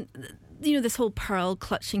 this whole pearl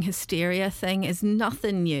clutching hysteria thing is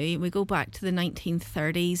nothing new. We go back to the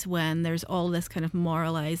 1930s when there's all this kind of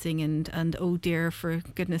moralising and oh dear, for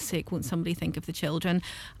goodness sake, won't somebody think of the children?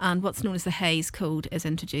 And what's known as the Hays Code is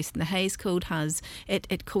introduced. And the Hays Code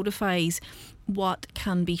it codifies what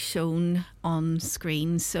can be shown on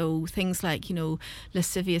screen. So things like,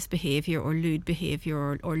 lascivious behaviour or lewd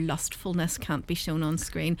behaviour or lustfulness can't be shown on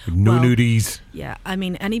screen. No nudies. Yeah, I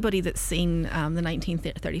mean, anybody that's seen the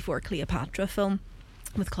 1934 Cleopatra film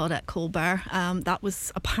with Claudette Colbert, that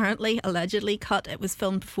was allegedly cut. It was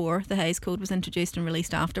filmed before the Hays Code was introduced and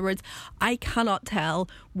released afterwards. I cannot tell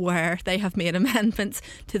where they have made amendments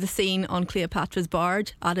to the scene on Cleopatra's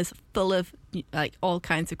barge. That is full of all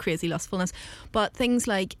kinds of crazy lustfulness. But things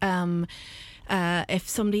like if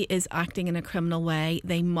somebody is acting in a criminal way,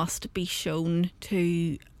 they must be shown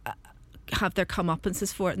to have their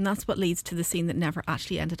comeuppances for it, and that's what leads to the scene that never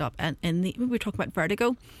actually ended up in the. We were talking about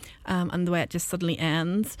Vertigo, and the way it just suddenly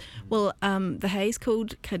ends. Well, the Hays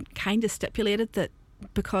Code kind of stipulated that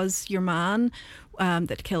because your man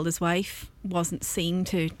that killed his wife wasn't seen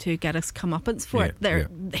to get us comeuppance for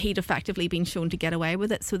it, he'd effectively been shown to get away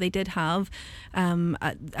with it. So they did have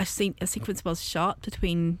a sequence was shot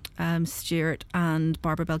between Stuart and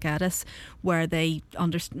Barbara Bel Geddes where they're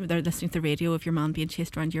listening to the radio of your man being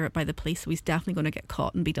chased around Europe by the police, so he's definitely going to get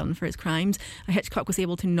caught and be done for his crimes. And Hitchcock was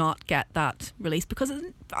able to not get that released because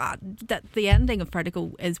that the ending of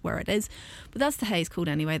Vertigo is where it is. But that's the Hays Code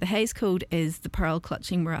anyway. The Hays Code is the pearl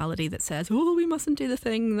clutching morality that says, oh, we mustn't do the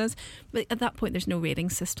thing. But at that point there's no rating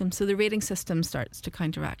system, so the rating system starts to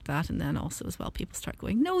counteract that, and then also as well people start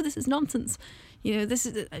going, no, this is nonsense. This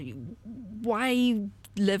is why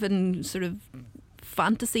live in sort of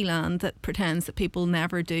fantasy land that pretends that people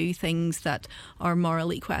never do things that are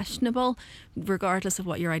morally questionable, regardless of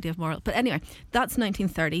what your idea of moral. But anyway, that's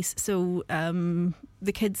 1930s. So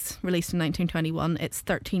The Kids released in 1921. It's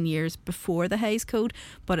 13 years before the Hays Code,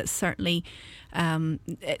 but it's certainly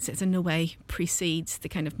it's in no way precedes the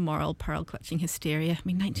kind of moral pearl clutching hysteria. I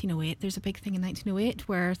mean, 1908, there's a big thing in 1908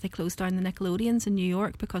 where they closed down the Nickelodeons in New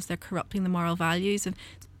York because they're corrupting the moral values, and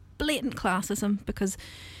it's blatant classism because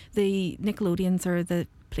the Nickelodeons are the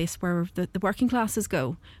place where the working classes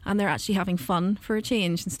go, and they're actually having fun for a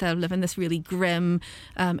change instead of living this really grim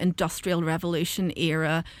industrial revolution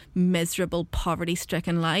era miserable poverty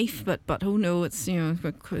stricken life. But oh no, it's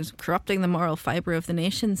corrupting the moral fibre of the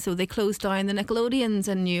nation. So they closed down the Nickelodeons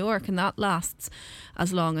in New York, and that lasts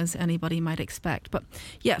as long as anybody might expect. But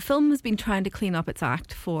yeah, film has been trying to clean up its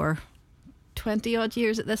act for 20 odd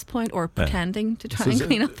years at this point, or pretending to try and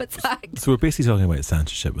clean up its act. So we're basically talking about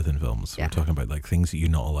censorship within films. Yeah. We're talking about like things that you're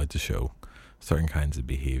not allowed to show. Certain kinds of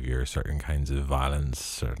behaviour, certain kinds of violence,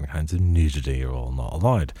 certain kinds of nudity are all not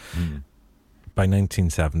allowed. By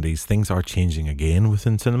 1970s, things are changing again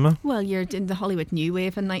within cinema. Well, you're in the Hollywood New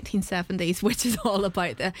Wave in 1970s, which is all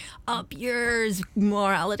about the up yours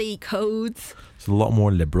morality codes. It's a lot more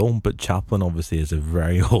liberal, but Chaplin obviously is a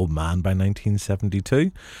very old man by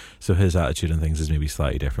 1972, so his attitude on things is maybe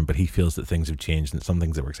slightly different, but he feels that things have changed and some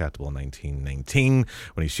things that were acceptable in 1919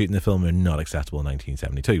 when he's shooting the film are not acceptable in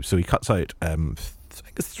 1972. So he cuts out I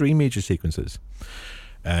think it's 3 major sequences.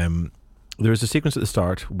 There is a sequence at the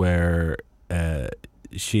start where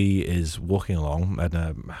she is walking along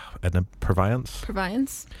in a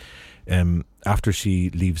Purviance. After she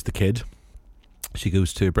leaves the kid, she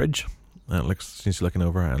goes to a bridge, and she's looking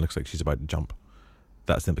over, and it looks like she's about to jump.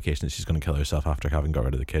 That's the implication that she's going to kill herself after having got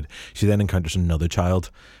rid of the kid. She then encounters another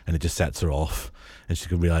child, and it just sets her off, and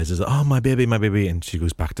she realizes, oh, my baby, and she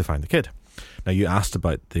goes back to find the kid. Now, you asked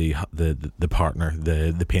about the partner,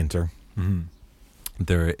 the painter. Mm-hmm.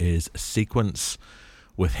 There is a sequence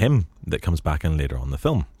with him that comes back in later on in the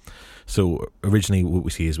film. So originally what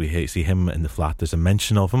we see is we see him in the flat. There's a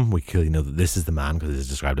mention of him. We clearly know that this is the man because it's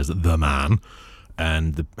described as the man,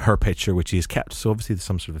 and her picture, which he has kept. So obviously there's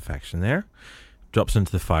some sort of affection there. Drops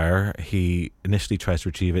into the fire. He initially tries to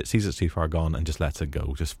retrieve it, sees it's too far gone, and just lets it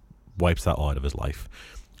go. Just wipes that out of his life.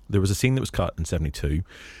 There was a scene that was cut in 1972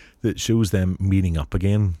 that shows them meeting up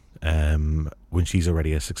again when she's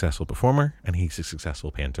already a successful performer and he's a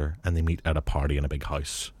successful painter, and they meet at a party in a big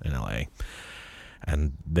house in LA.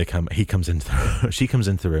 and she comes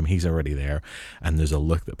into the room, he's already there, and there's a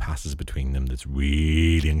look that passes between them that's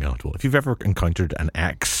really uncomfortable. If you've ever encountered an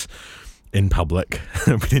ex in public,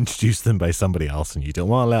 been introduced to them by somebody else and you don't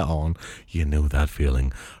want to let on, you know that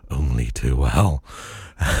feeling only too well.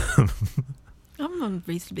 I'm on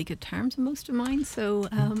reasonably good terms with most of mine, so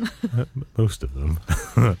most of them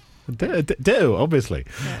do obviously.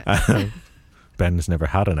 Yeah. Ben has never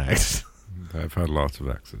had an ex. I've had lots of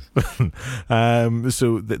exes.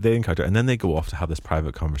 So they encounter, and then they go off to have this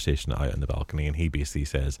private conversation out on the balcony, and he basically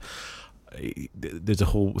says, there's a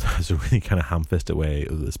really kind of ham-fisted way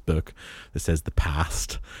of this book that says the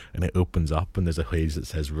past, and it opens up and there's a page that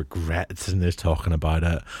says regrets, and there's talking about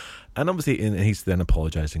it, and obviously and he's then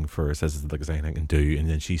apologizing for, says there's anything I can do, and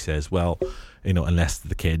then she says, well, unless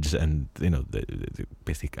the kids, and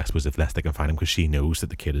basically I suppose unless they can find him, because she knows that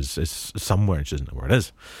the kid is somewhere and she doesn't know where it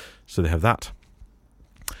is. So they have that.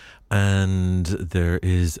 And there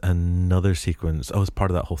is another sequence. As part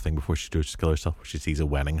of that whole thing before she goes to kill herself, where she sees a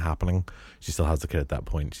wedding happening. She still has the kid at that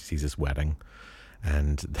point. She sees this wedding,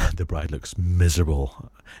 and the bride looks miserable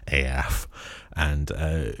AF. And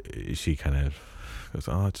she kind of goes,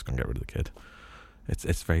 I'm just going to get rid of the kid.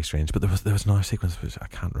 It's very strange. But there was another sequence which I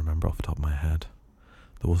can't remember off the top of my head.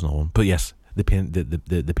 There was another one. But yes, the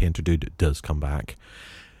painter dude does come back.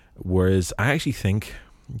 Whereas I actually think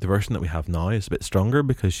the version that we have now is a bit stronger,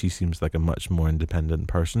 because she seems like a much more independent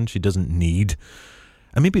person. She doesn't need,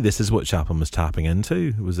 and maybe this is what Chaplin was tapping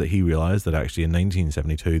into, was that he realised that actually in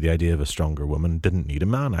 1972 the idea of a stronger woman didn't need a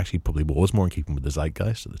man, actually probably was more in keeping with the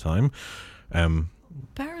zeitgeist at the time.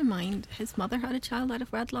 Bear in mind, his mother had a child out of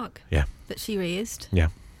wedlock. Yeah. That she raised. Yeah.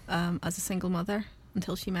 As a single mother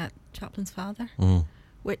until she met Chaplin's father.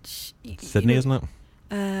 Which Sydney, isn't it?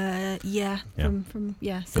 Yeah. From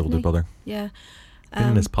the Sydney. older brother. Yeah. Been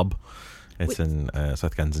in this pub. It's in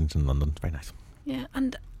South Kensington, London. It's very nice. Yeah,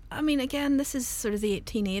 and I mean, again, this is sort of the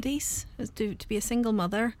 1880s. To be a single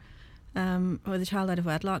mother, or the child out of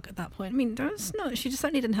wedlock at that point. I mean, she just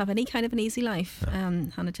certainly didn't have any kind of an easy life. No.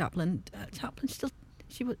 Hannah Chaplin.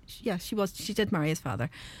 She did marry his father.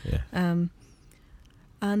 Yeah.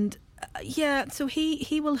 So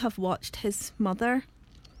he will have watched his mother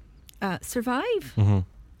survive,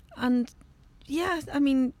 and yeah, I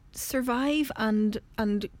mean, survive and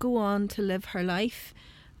go on to live her life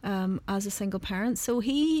as a single parent. So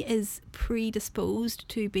he is predisposed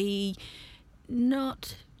to be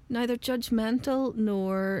neither judgmental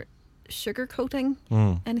nor sugarcoating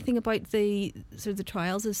anything about the sort of the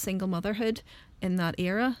trials of single motherhood in that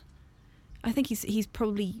era. I think he's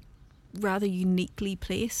probably rather uniquely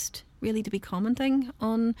placed really to be commenting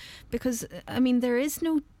on, because I mean there is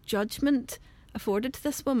no judgment afforded to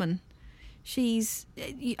this woman. She's,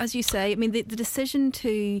 as you say, I mean, the decision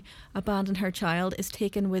to abandon her child is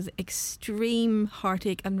taken with extreme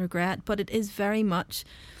heartache and regret, but it is very much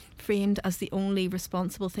framed as the only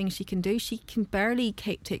responsible thing she can do. She can barely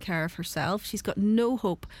take care of herself. She's got no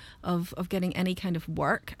hope of getting any kind of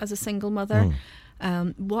work as a single mother.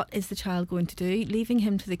 What is the child going to do? Leaving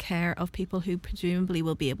him to the care of people who presumably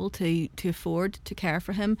will be able to afford to care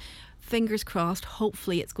for him. Fingers crossed,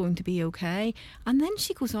 hopefully it's going to be okay. And then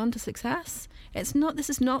she goes on to success. This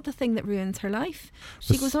is not the thing that ruins her life.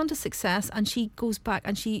 She goes on to success, and she goes back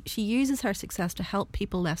and she uses her success to help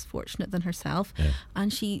people less fortunate than herself. Yeah.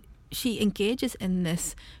 And she engages in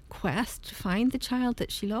this quest to find the child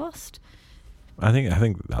that she lost. I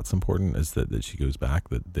think that's important, is that she goes back,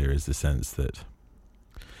 that there is the sense that,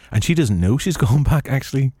 and she doesn't know she's gone back,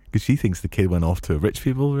 actually, because she thinks the kid went off to rich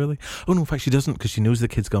people, really. Oh, no, in fact, she doesn't, because she knows the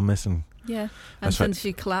kid's gone missing. Yeah, and then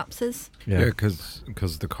she collapses. Yeah, because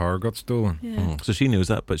the car got stolen. Yeah. So she knows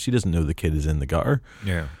that, but she doesn't know the kid is in the gutter.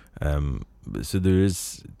 Yeah. So there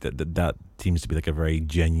is, that seems to be like a very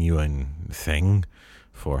genuine thing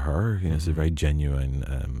for her. You know, it's a very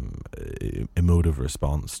genuine emotive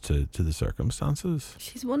response to the circumstances.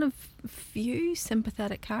 She's one of few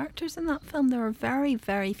sympathetic characters in that film. There are very,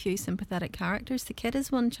 very few sympathetic characters. The kid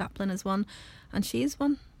is one, Chaplin is one, and she is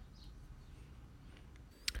one.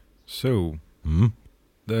 So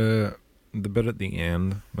the bit at the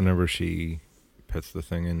end, whenever she puts the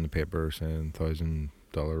thing in the paper saying $1,000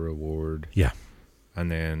 reward, yeah, and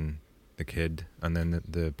then the kid, and then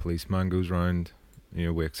the policeman goes round,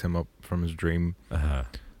 wakes him up from his dream,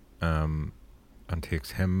 and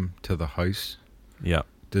takes him to the house. Yeah.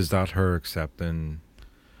 Does that her accepting?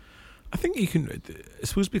 I think you can. I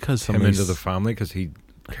suppose because him into the family, because he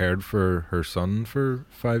cared for her son for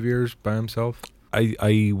 5 years by himself.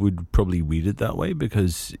 I would probably read it that way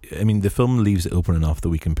because, I mean, the film leaves it open enough that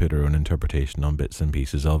we can put our own interpretation on bits and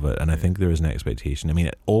pieces of it. And I think there is an expectation. I mean,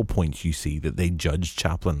 at all points you see that they judge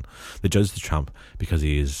Chaplin. They judge the tramp because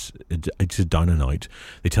he is just down and out.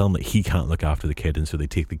 They tell him that he can't look after the kid, and so they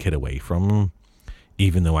take the kid away from him,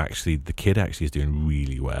 even though actually the kid actually is doing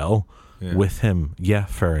really well with him. Yeah,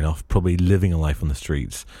 fair enough. Probably living a life on the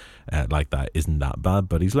streets like that isn't that bad,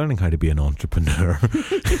 but he's learning how to be an entrepreneur.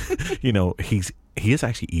 You know, he is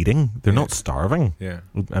actually eating. They're not starving. Yeah,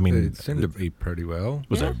 I mean, they seem to eat pretty well.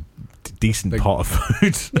 Was a decent pot of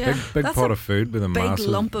food. Yeah, big pot of food with a big massive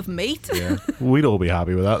lump of meat. Yeah, We'd all be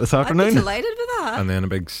happy with that this I'd be afternoon. delighted with that. and then a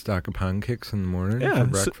big stack of pancakes in the morning Yeah, for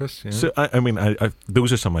breakfast. So I mean,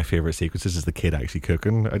 those are some of my favourite sequences. Is the kid actually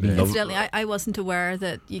cooking? I love. Incidentally, I wasn't aware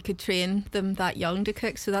that you could train them that young to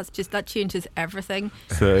cook, so that changes everything.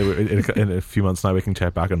 So in a few months now, we can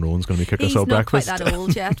check back, and Rowan's going to be cooking us He's all not breakfast. quite that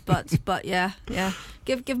old yet, but yeah.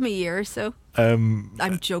 Give me a year or so.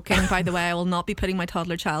 I'm joking, by the way. I will not be putting my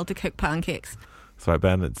toddler child to cook pancakes. Sorry,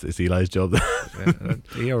 Ben, it's Eli's job.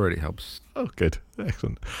 He already helps. Oh, good,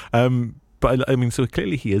 excellent. But I mean, so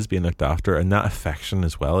clearly he is being looked after, and that affection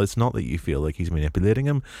as well. It's not that you feel like he's manipulating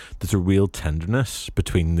him. There's a real tenderness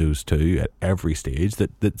between those two at every stage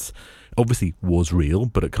that's obviously was real,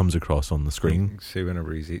 but it comes across on the screen. See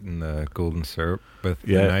whenever he's eating the golden syrup with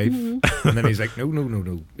the Yeah. knife, Mm-hmm. and then he's like, "No,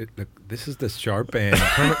 look, this is the sharp end.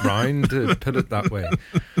 Turn it round to put it that way."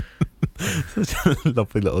 Such a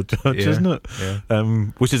lovely little judge, Yeah. isn't it? Yeah.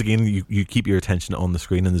 Which is, again, you keep your attention on the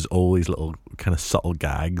screen, and there's all these little kind of subtle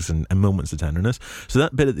gags and moments of tenderness. So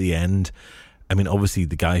that bit at the end, I mean, obviously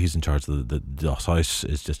the guy who's in charge of the Doss House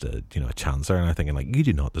is just a chancer, and I'm thinking, like, you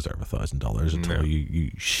do not deserve $1,000 at all,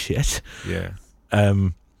 you shit. Yeah.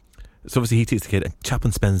 So obviously he takes the kid, and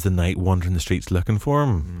Chaplin spends the night wandering the streets looking for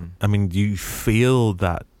him. I mean, you feel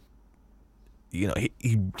that,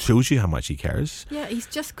 he shows you how much he cares. Yeah, he's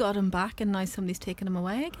just got him back, and now somebody's taking him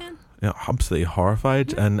away again. Absolutely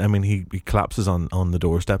horrified. Yeah. And I mean, he collapses on the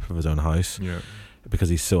doorstep of his own house because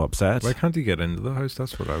he's so upset. Why can't he get into the house?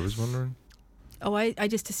 That's what I was wondering. Oh, I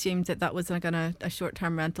just assumed that was like on a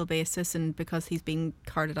short-term rental basis, and because he's being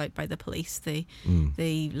carted out by the police, the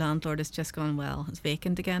landlord has just gone, well, it's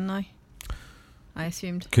vacant again now. I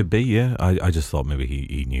assumed. Could be, yeah. I just thought maybe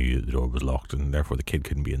he knew the door was locked, and therefore the kid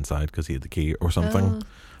couldn't be inside because he had the key or something.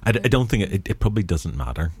 I don't think it probably doesn't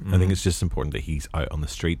matter. I think it's just important that he's out on the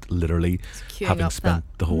street, literally having spent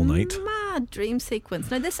the whole night. Mad dream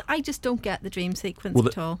sequence. Now this, I just don't get the dream sequence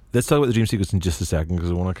at all. Let's talk about the dream sequence in just a second,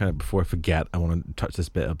 because I want to kind of, before I forget, I want to touch this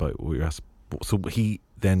bit about what you asked. So he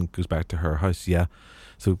then goes back to her house, yeah.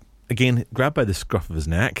 So again, grabbed by the scruff of his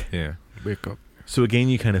neck. Yeah. Wake up. So again,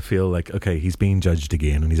 you kind of feel like, okay, he's being judged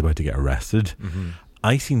again and he's about to get arrested. Mm-hmm.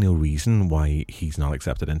 I see no reason why he's not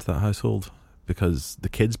accepted into that household, because the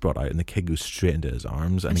kid's brought out and the kid goes straight into his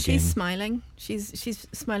arms. And again, she's smiling. She's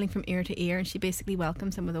smiling from ear to ear, and she basically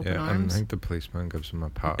welcomes him with open And arms. I think the policeman gives him a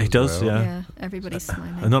pat. He as does, well. yeah. Everybody's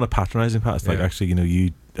smiling. and not a patronising pat. It's like, actually,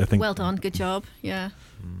 I think, Well done, good job. Yeah.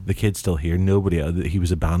 the kid's still here. Nobody, he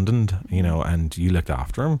was abandoned, and you looked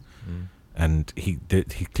after him, and he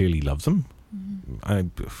clearly loves him.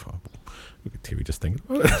 We just think.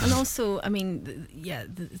 And also, I mean,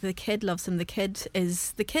 the kid loves him. The kid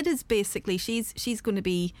is basically, she's going to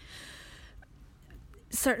be,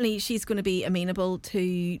 certainly she's going to be amenable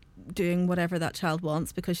to doing whatever that child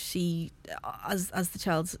wants, because she, as the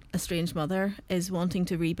child's estranged mother, is wanting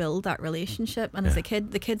to rebuild that relationship. And as a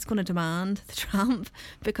kid, the kid's going to demand the tramp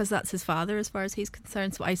because that's his father, as far as he's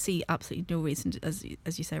concerned. So I see absolutely no reason, as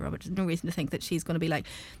you say, Robert, there's no reason to think that she's going to be like,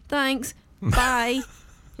 thanks, bye.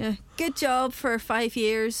 Yeah, good job for 5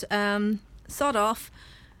 years. Sod off.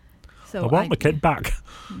 So I want my kid back.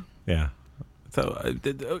 Yeah. So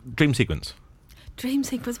dream sequence. Dream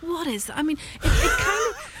sequence. What is that? I mean, it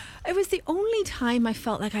kind of. It was the only time I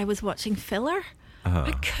felt like I was watching filler.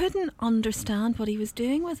 I couldn't understand what he was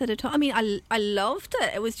doing with it at all. I mean, I loved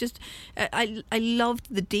it. It was just, I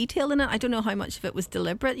loved the detail in it. I don't know how much of it was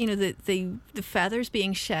deliberate. The feathers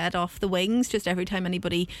being shed off the wings just every time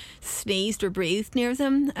anybody sneezed or breathed near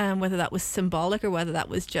them, whether that was symbolic or whether that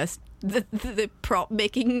was just the prop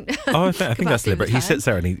making. Oh, I think that's deliberate. He sits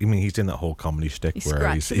there and he's doing that whole comedy shtick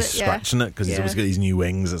where he's scratching it because he's always got these new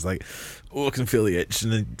wings. It's like, I can feel the itch,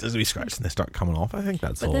 and then as we scratch and they start coming off. I think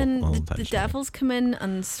that's all. But then all the devils come in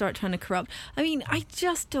and start trying to corrupt. I mean, I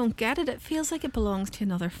just don't get it. It feels like it belongs to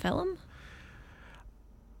another film.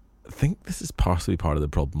 I think this is partially part of the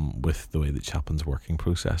problem with the way that Chaplin's working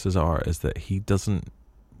processes are, is that he doesn't,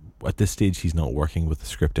 at this stage, he's not working with the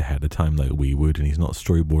script ahead of time like we would, and he's not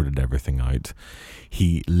storyboarded everything out.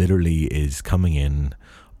 He literally is coming in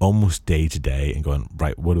almost day to day and going,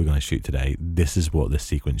 right, what are we going to shoot today? This is what this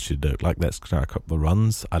sequence should look like. Let's start a couple of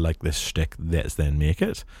runs. I like this shtick. Let's then make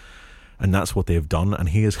it. And that's what they've done. And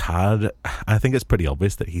he has had, I think it's pretty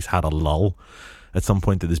obvious that he's had a lull at some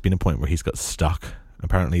point, that there's been a point where he's got stuck.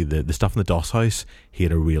 Apparently the stuff in the Doss house he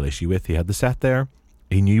had a real issue with. He had the set there.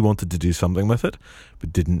 He knew he wanted to do something with it,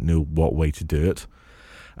 but didn't know what way to do it.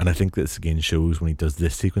 And I think this again shows when he does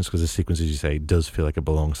this sequence, because this sequence, as you say, does feel like it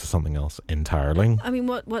belongs to something else entirely. I mean,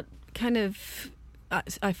 what kind of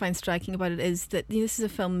I find striking about it is that this is a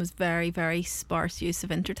film with very, very sparse use of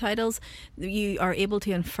intertitles. You are able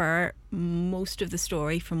to infer most of the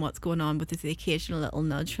story from what's going on with the occasional little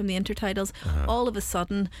nudge from the intertitles. All of a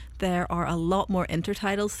sudden, there are a lot more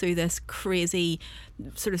intertitles through this crazy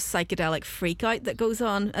sort of psychedelic freak out that goes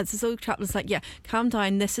on. It's as though Chaplin's like, yeah, calm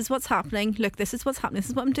down, this is what's happening, look, this is what's happening, this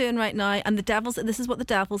is what I'm doing right now, and the devils, this is what the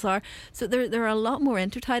devils are. So there are a lot more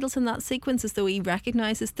intertitles in that sequence, as though he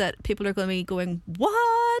recognises that people are going to be going,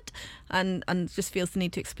 what? And just feels the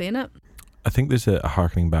need to explain it. I think there's a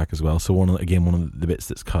harkening back as well. So one of the bits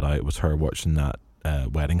that's cut out was her watching that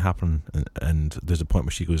wedding happen, and there's a point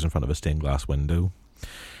where she goes in front of a stained glass window,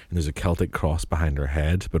 and there's a Celtic cross behind her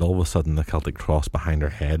head, but all of a sudden the Celtic cross behind her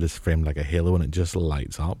head is framed like a halo, and it just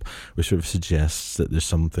lights up, which sort of suggests that there's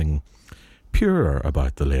something purer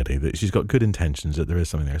about the lady, that she's got good intentions, that there is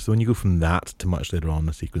something there. So when you go from that to much later on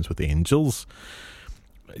the sequence with the angels,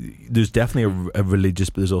 there's definitely a religious,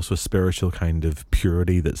 but there's also a spiritual kind of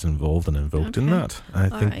purity that's involved and invoked in that. I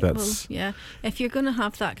think that's... Well, yeah. If you're going to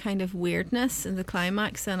have that kind of weirdness in the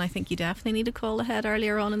climax, then I think you definitely need to call ahead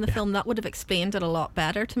earlier on in the film. That would have explained it a lot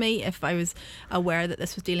better to me if I was aware that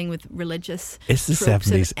this was dealing with religious it's the tropes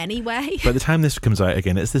 70s anyway. By the time this comes out,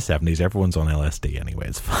 again, it's the 70s. Everyone's on LSD anyway.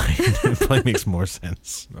 It's fine. It probably makes more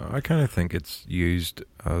sense. No, I kind of think it's used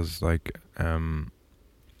as like,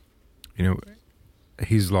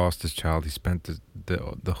 he's lost his child. He spent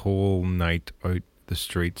the whole night out the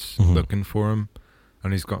streets looking for him,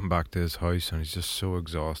 and he's gotten back to his house and he's just so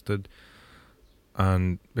exhausted,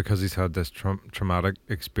 and because he's had this traumatic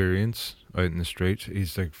experience out in the streets,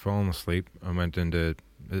 he's like fallen asleep and went into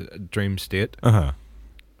a dream state.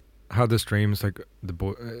 Had this dream, it's like the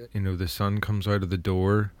boy, the son comes out of the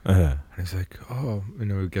door, and he's like,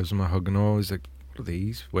 he gives him a hug and all. He's like, what are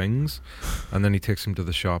these wings? And then he takes him to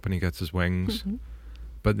the shop and he gets his wings.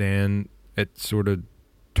 But then it sort of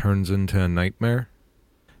turns into a nightmare.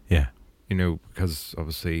 Yeah. Because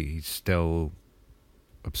obviously he's still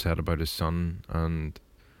upset about his son, and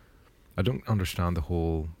I don't understand the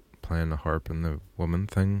whole playing the harp and the woman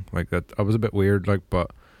thing. Like that, I was a bit weird, like,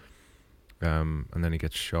 but and then he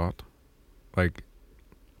gets shot. Like,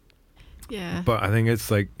 yeah. But I think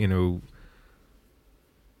it's like,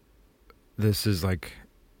 this is like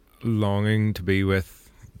longing to be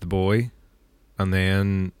with the boy, and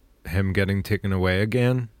then him getting taken away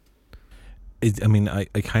again. I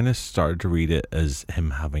kind of started to read it as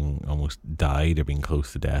him having almost died or being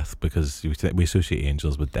close to death, because we associate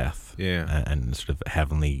angels with death, and sort of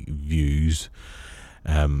heavenly views,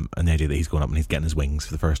 and the idea that he's going up and he's getting his wings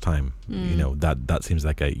for the first time. That seems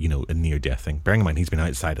like a near death thing. Bearing in mind he's been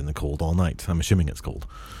outside in the cold all night. I'm assuming it's cold.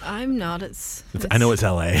 I'm not. I know it's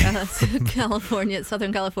LA. It's California. It's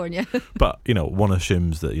Southern California. But one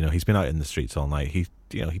assumes that he's been out in the streets all night. He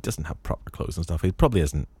doesn't have proper clothes and stuff. He probably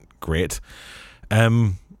isn't great.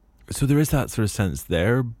 So there is that sort of sense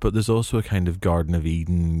there, but there's also a kind of Garden of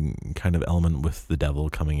Eden kind of element with the devil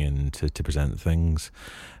coming in to present things,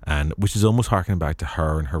 and which is almost harkening back to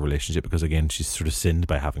her and her relationship, because again she's sort of sinned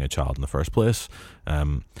by having a child in the first place.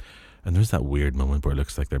 And there's that weird moment where it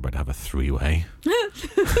looks like they're about to have a three-way.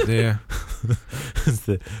 Yeah. It's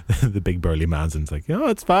the big burly man's, and it's like,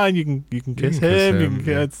 it's fine, you can kiss him.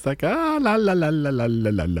 It's like, la la la la la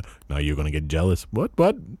la la. Now you're gonna get jealous. What?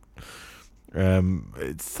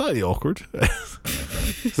 It's slightly awkward.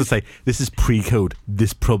 So say this is pre-code.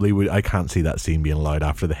 This probably would. I can't see that scene being allowed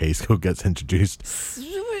after the Hays Code gets introduced.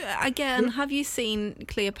 Again, have you seen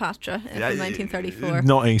Cleopatra from 1934?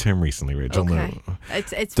 Not anytime recently, Rachel. Okay. No.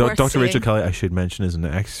 It's worth Dr. seeing. Rachel Kelly, I should mention, is an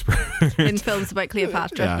expert In films about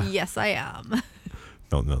Cleopatra. Yeah. Yes, I am.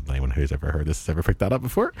 Not anyone who's ever heard this has ever picked that up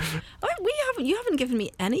before. You haven't given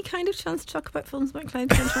me any kind of chance to talk about films about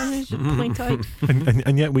Cleopatra. I should point out.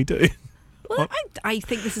 and yet we do. Well, I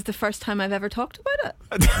think this is the first time I've ever talked about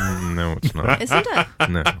it. No, it's not. Isn't it?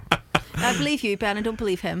 No. I believe you, Ben. I don't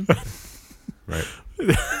believe him. Right.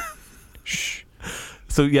 Shh.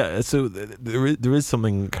 So there is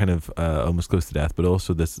something kind of almost close to death, but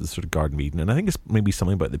also this sort of Garden of Eden, and I think it's maybe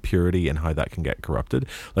something about the purity and how that can get corrupted.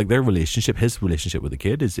 Like his relationship with the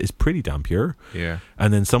kid is pretty damn pure. Yeah.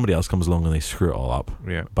 And then somebody else comes along and they screw it all up.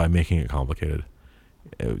 Yeah. By making it complicated.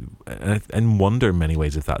 and wonder in many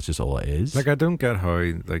ways if that's just all it is. Like, I don't get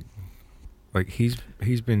how like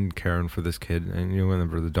he's been caring for this kid, and you know,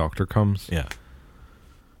 whenever the doctor comes, yeah,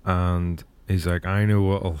 and he's like, I know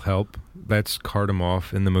what'll help. Let's cart him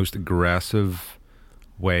off in the most aggressive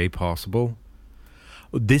way possible.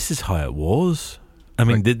 this is how it was. I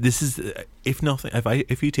mean, Like- this is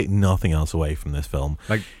if you take nothing else away from this film,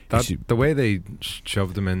 Like that, the way they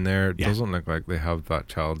shoved him in there Yeah. doesn't look like they have that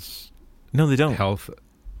child's no, they don't. health.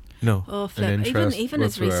 No, Oh, flip. interest Even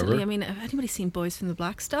as whatsoever. recently, I mean, have anybody seen Boys from the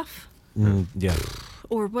Black stuff? yeah,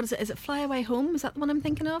 Or what is it? Is it Fly Away Home? Is that the one I'm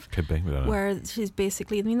thinking of? could be. We don't know. Where she's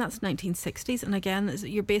basically, I mean, that's 1960s, and again,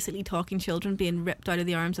 you're basically talking children being ripped out of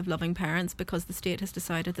the arms of loving parents because the state has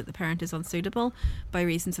decided that the parent is unsuitable by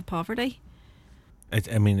reasons of poverty.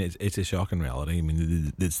 It's a shocking reality. I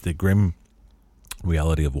mean, it's the grim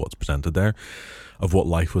reality of what's presented there, of what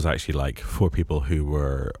life was actually like for people who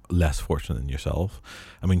were less fortunate than yourself.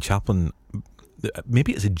 I mean, Chaplin,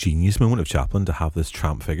 maybe it's a genius moment of Chaplin to have this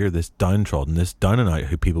tramp figure, this downtrodden, this down and out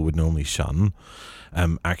who people would normally shun,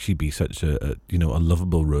 actually be such a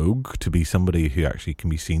lovable rogue, to be somebody who actually can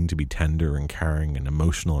be seen to be tender and caring and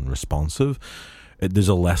emotional and responsive. There's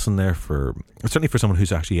a lesson there certainly for someone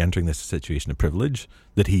who's actually entering this situation of privilege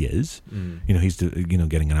that he is. You know, he's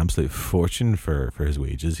getting an absolute fortune for his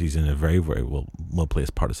wages. He's in a very, very well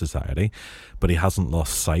placed part of society, but he hasn't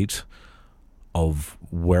lost sight of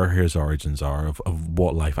where his origins are, of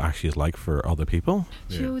what life actually is like for other people.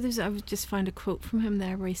 Do you know, I just found a quote from him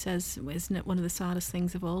there where he says, "Isn't it one of the saddest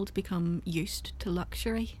things of all to become used to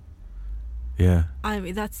luxury?" Yeah. I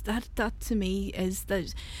mean, that to me is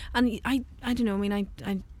that, and I don't know. I mean,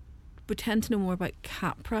 I would tend to know more about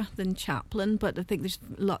Capra than Chaplin, but I think there's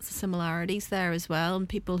lots of similarities there as well. And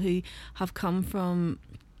people who have come from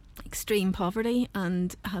extreme poverty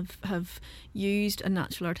and have used a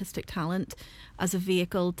natural artistic talent as a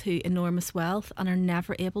vehicle to enormous wealth and are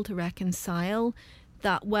never able to reconcile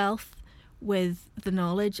that wealth with the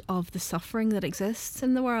knowledge of the suffering that exists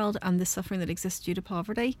in the world and the suffering that exists due to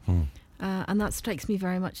poverty. And that strikes me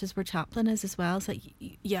very much as where Chaplin is as well. It's like,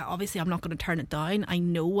 yeah, obviously I'm not going to turn it down. I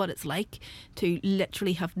know what it's like to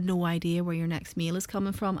literally have no idea where your next meal is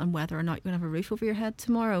coming from and whether or not you're going to have a roof over your head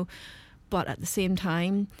tomorrow. But at the same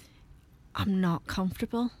time, I'm not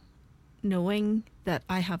comfortable knowing that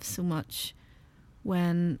I have so much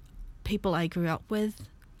when people I grew up with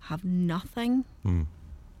have nothing.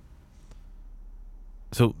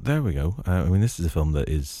 So there we go. I mean, this is a film that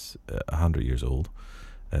is 100 years old.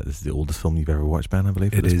 This is the oldest film you've ever watched, Ben, I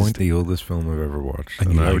believe, at this point. It is the oldest film I've ever watched,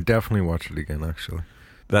 And and you I like- would definitely watch it again, actually.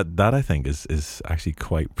 That I think is actually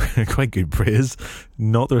quite good praise.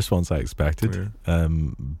 Not the response I expected,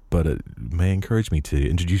 but it may encourage me to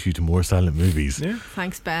introduce you to more silent movies. Yeah.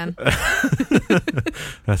 Thanks, Ben.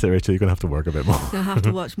 That's it, Rachel. You're going to have to work a bit more. I have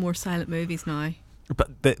to watch more silent movies now. But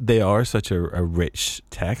they are such a rich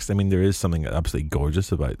text. I mean, there is something absolutely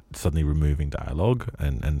gorgeous about suddenly removing dialogue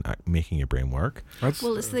and making your brain work.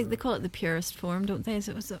 Well, it's they call it the purest form, don't they?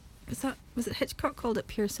 Was it Hitchcock called it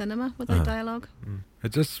pure cinema without dialogue?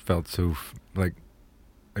 It just felt so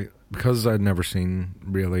because I'd never seen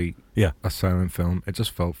really a silent film. It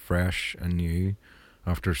just felt fresh and new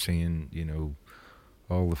after seeing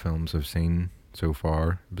all the films I've seen so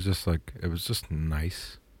far. It was just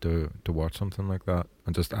nice to watch something like that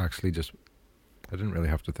and I didn't really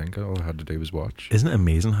have to think. All I had to do was watch. Isn't it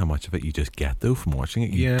amazing how much of it you just get though from watching it?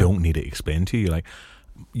 You Yeah. don't need it explained to you. You're like,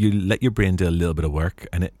 you let your brain do a little bit of work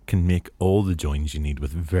and it can make all the joins you need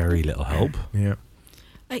with very little help. Yeah.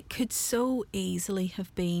 It could so easily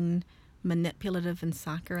have been manipulative and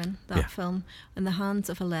saccharine, that film. In the hands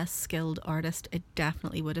of a less skilled artist, it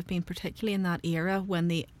definitely would have been, particularly in that era when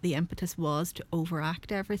the impetus was to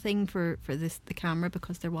overact everything for the camera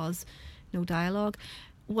because there was no dialogue.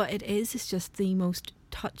 What it is just the most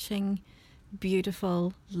touching,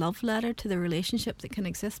 beautiful love letter to the relationship that can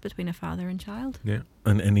exist between a father and child. Yeah.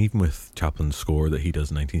 And even with Chaplin's score that he does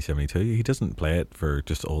in 1972, he doesn't play it for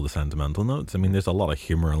just all the sentimental notes. I mean, there's a lot of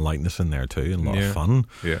humour and lightness in there too, and a lot of fun.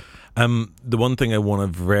 Yeah. The one thing I want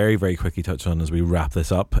to very, very quickly touch on as we wrap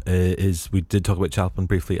this up is we did talk about Chaplin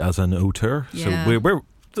briefly as an auteur. Yeah. So we're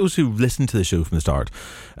those who listen to the show from the start,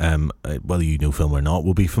 whether you know film or not,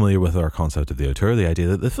 will be familiar with our concept of the auteur, the idea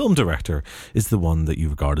that the film director is the one that you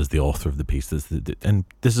regard as the author of the piece. And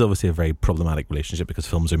this is obviously a very problematic relationship because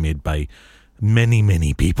films are made by many,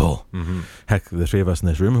 many people. Mm-hmm. Heck, the three of us in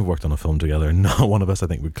this room have worked on a film together, and not one of us, I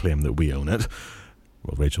think, would claim that we own it.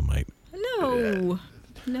 Well, Rachel might.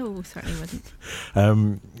 No, certainly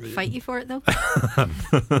wouldn't. Fight you for it though.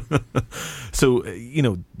 So,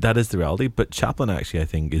 that is the reality. But Chaplin actually, I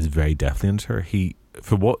think, is very definitely an auteur. He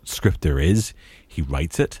for what script there is, he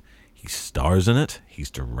writes it, he stars in it, he's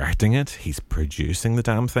directing it, he's producing the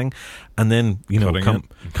damn thing, and then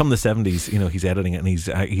come the 70s, he's editing it, and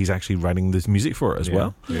he's actually writing this music for it as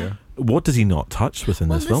well. Yeah. What does he not touch within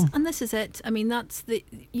this film? And this is it. I mean, that's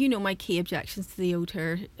my key objections to the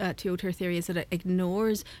auteur theory is that it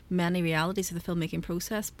ignores many realities of the filmmaking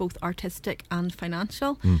process, both artistic and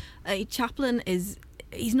financial. Chaplin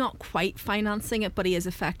he's not quite financing it, but he is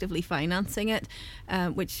effectively financing it,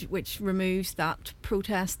 which removes that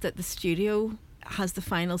protest that the studio has the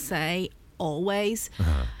final say always.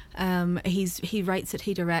 He writes it,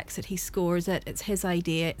 he directs it, he scores it. It's his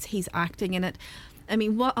idea. He's acting in it. I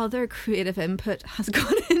mean, what other creative input has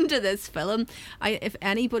gone into this film? If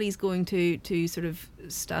anybody's going to sort of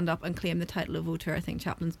stand up and claim the title of auteur, I think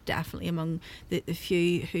Chaplin's definitely among the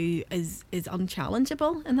few who is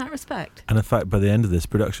unchallengeable in that respect. And in fact, by the end of this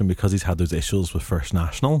production, because he's had those issues with First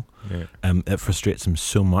National, it frustrates him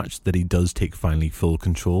so much that he does take finally full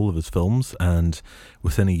control of his films. And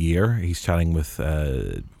within a year, he's chatting with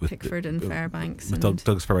Pickford and Fairbanks. With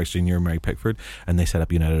Douglas Fairbanks Jr. and Mary Pickford, and they set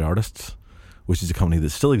up United Artists, which is a company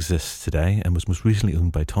that still exists today and was most recently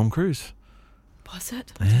owned by Tom Cruise. Was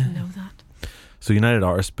it? I didn't know that. So United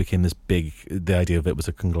Artists became this the idea of it was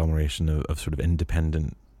a conglomeration of sort of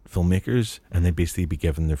independent filmmakers, and they'd basically be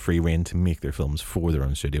given their free rein to make their films for their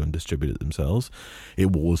own studio and distribute it themselves.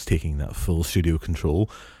 It was taking that full studio control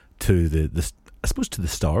to I suppose to the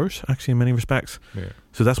stars, actually, in many respects. Yeah.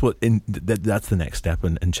 So that's that's the next step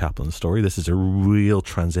in Chaplin's story. This is a real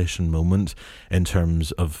transition moment in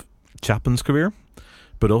terms of Chaplin's career,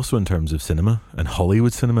 but also in terms of cinema, and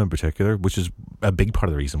Hollywood cinema in particular, which is a big part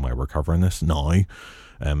of the reason why we're covering this now,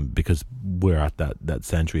 because we're at that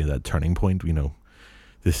century, that turning point.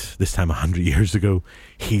 This time 100 years ago,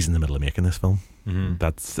 he's in the middle of making this film. Mm-hmm.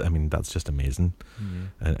 That's just amazing.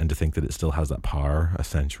 Mm-hmm. And to think that it still has that power a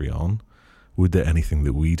century on. Would anything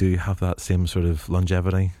that we do have that same sort of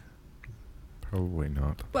longevity? Probably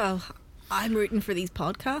not. Well, I'm rooting for these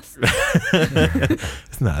podcasts.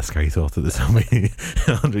 Isn't that a scary thought that there's somebody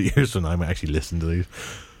 100 years from now I might actually listen to these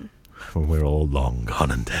when we're all long gone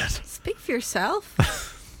and dead? Speak for yourself.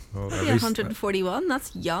 Well, Maybe 141.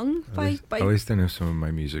 That's young. At least I know some of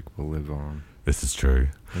my music will live on This is true.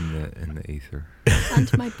 in the ether.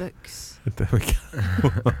 And my books. There we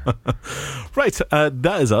go. Right,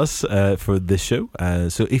 that is us for this show.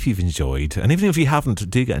 So if you've enjoyed, and even if you haven't,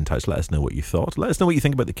 do get in touch. Let us know what you thought. Let us know what you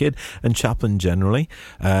think about the kid and Chaplin generally.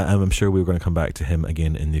 And I'm sure we're going to come back to him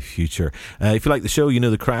again in the future. If you like the show, you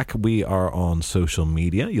know the crack. We are on social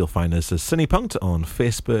media. You'll find us as Cinepunkt on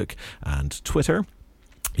Facebook and Twitter.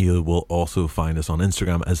 You will also find us on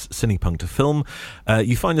Instagram as Cinepunkt Film.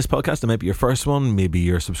 You find this podcast, it might be your first one, maybe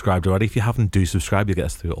you're subscribed already. If you haven't, do subscribe. You'll get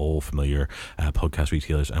us through all familiar podcast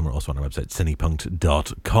retailers, and we're also on our website,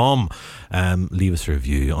 cinepunkt.com. Leave us a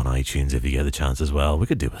review on iTunes if you get the chance as well. We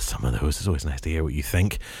could do with some of those. It's always nice to hear what you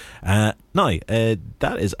think. Now,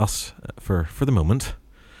 that is us for the moment.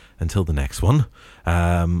 Until the next one.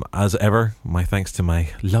 As ever, my thanks to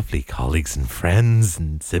my lovely colleagues and friends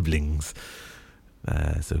and siblings.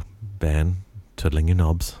 So Ben, twiddling your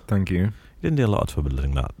knobs. Thank you. You didn't do a lot of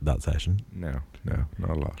twiddling that session. No,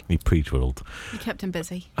 not a lot. You pre-twiddled. You kept him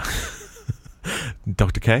busy.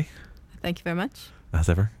 Dr. K, Thank you very much. as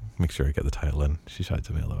ever, make sure I get the title in. She shouts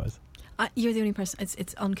at me otherwise. You're the only person.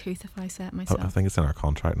 It's uncouth if I say it myself. I think it's in our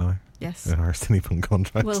contract now. Yes. In our Cinepunkt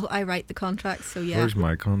contract. Well, I write the contract, so yeah. Where's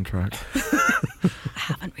my contract? I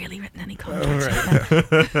haven't really written any contracts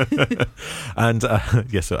yet. And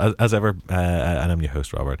so as ever, and I'm your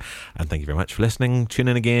host, Robert, and thank you very much for listening. Tune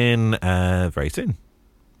in again very soon.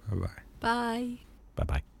 Bye-bye. Bye.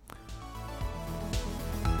 Bye-bye.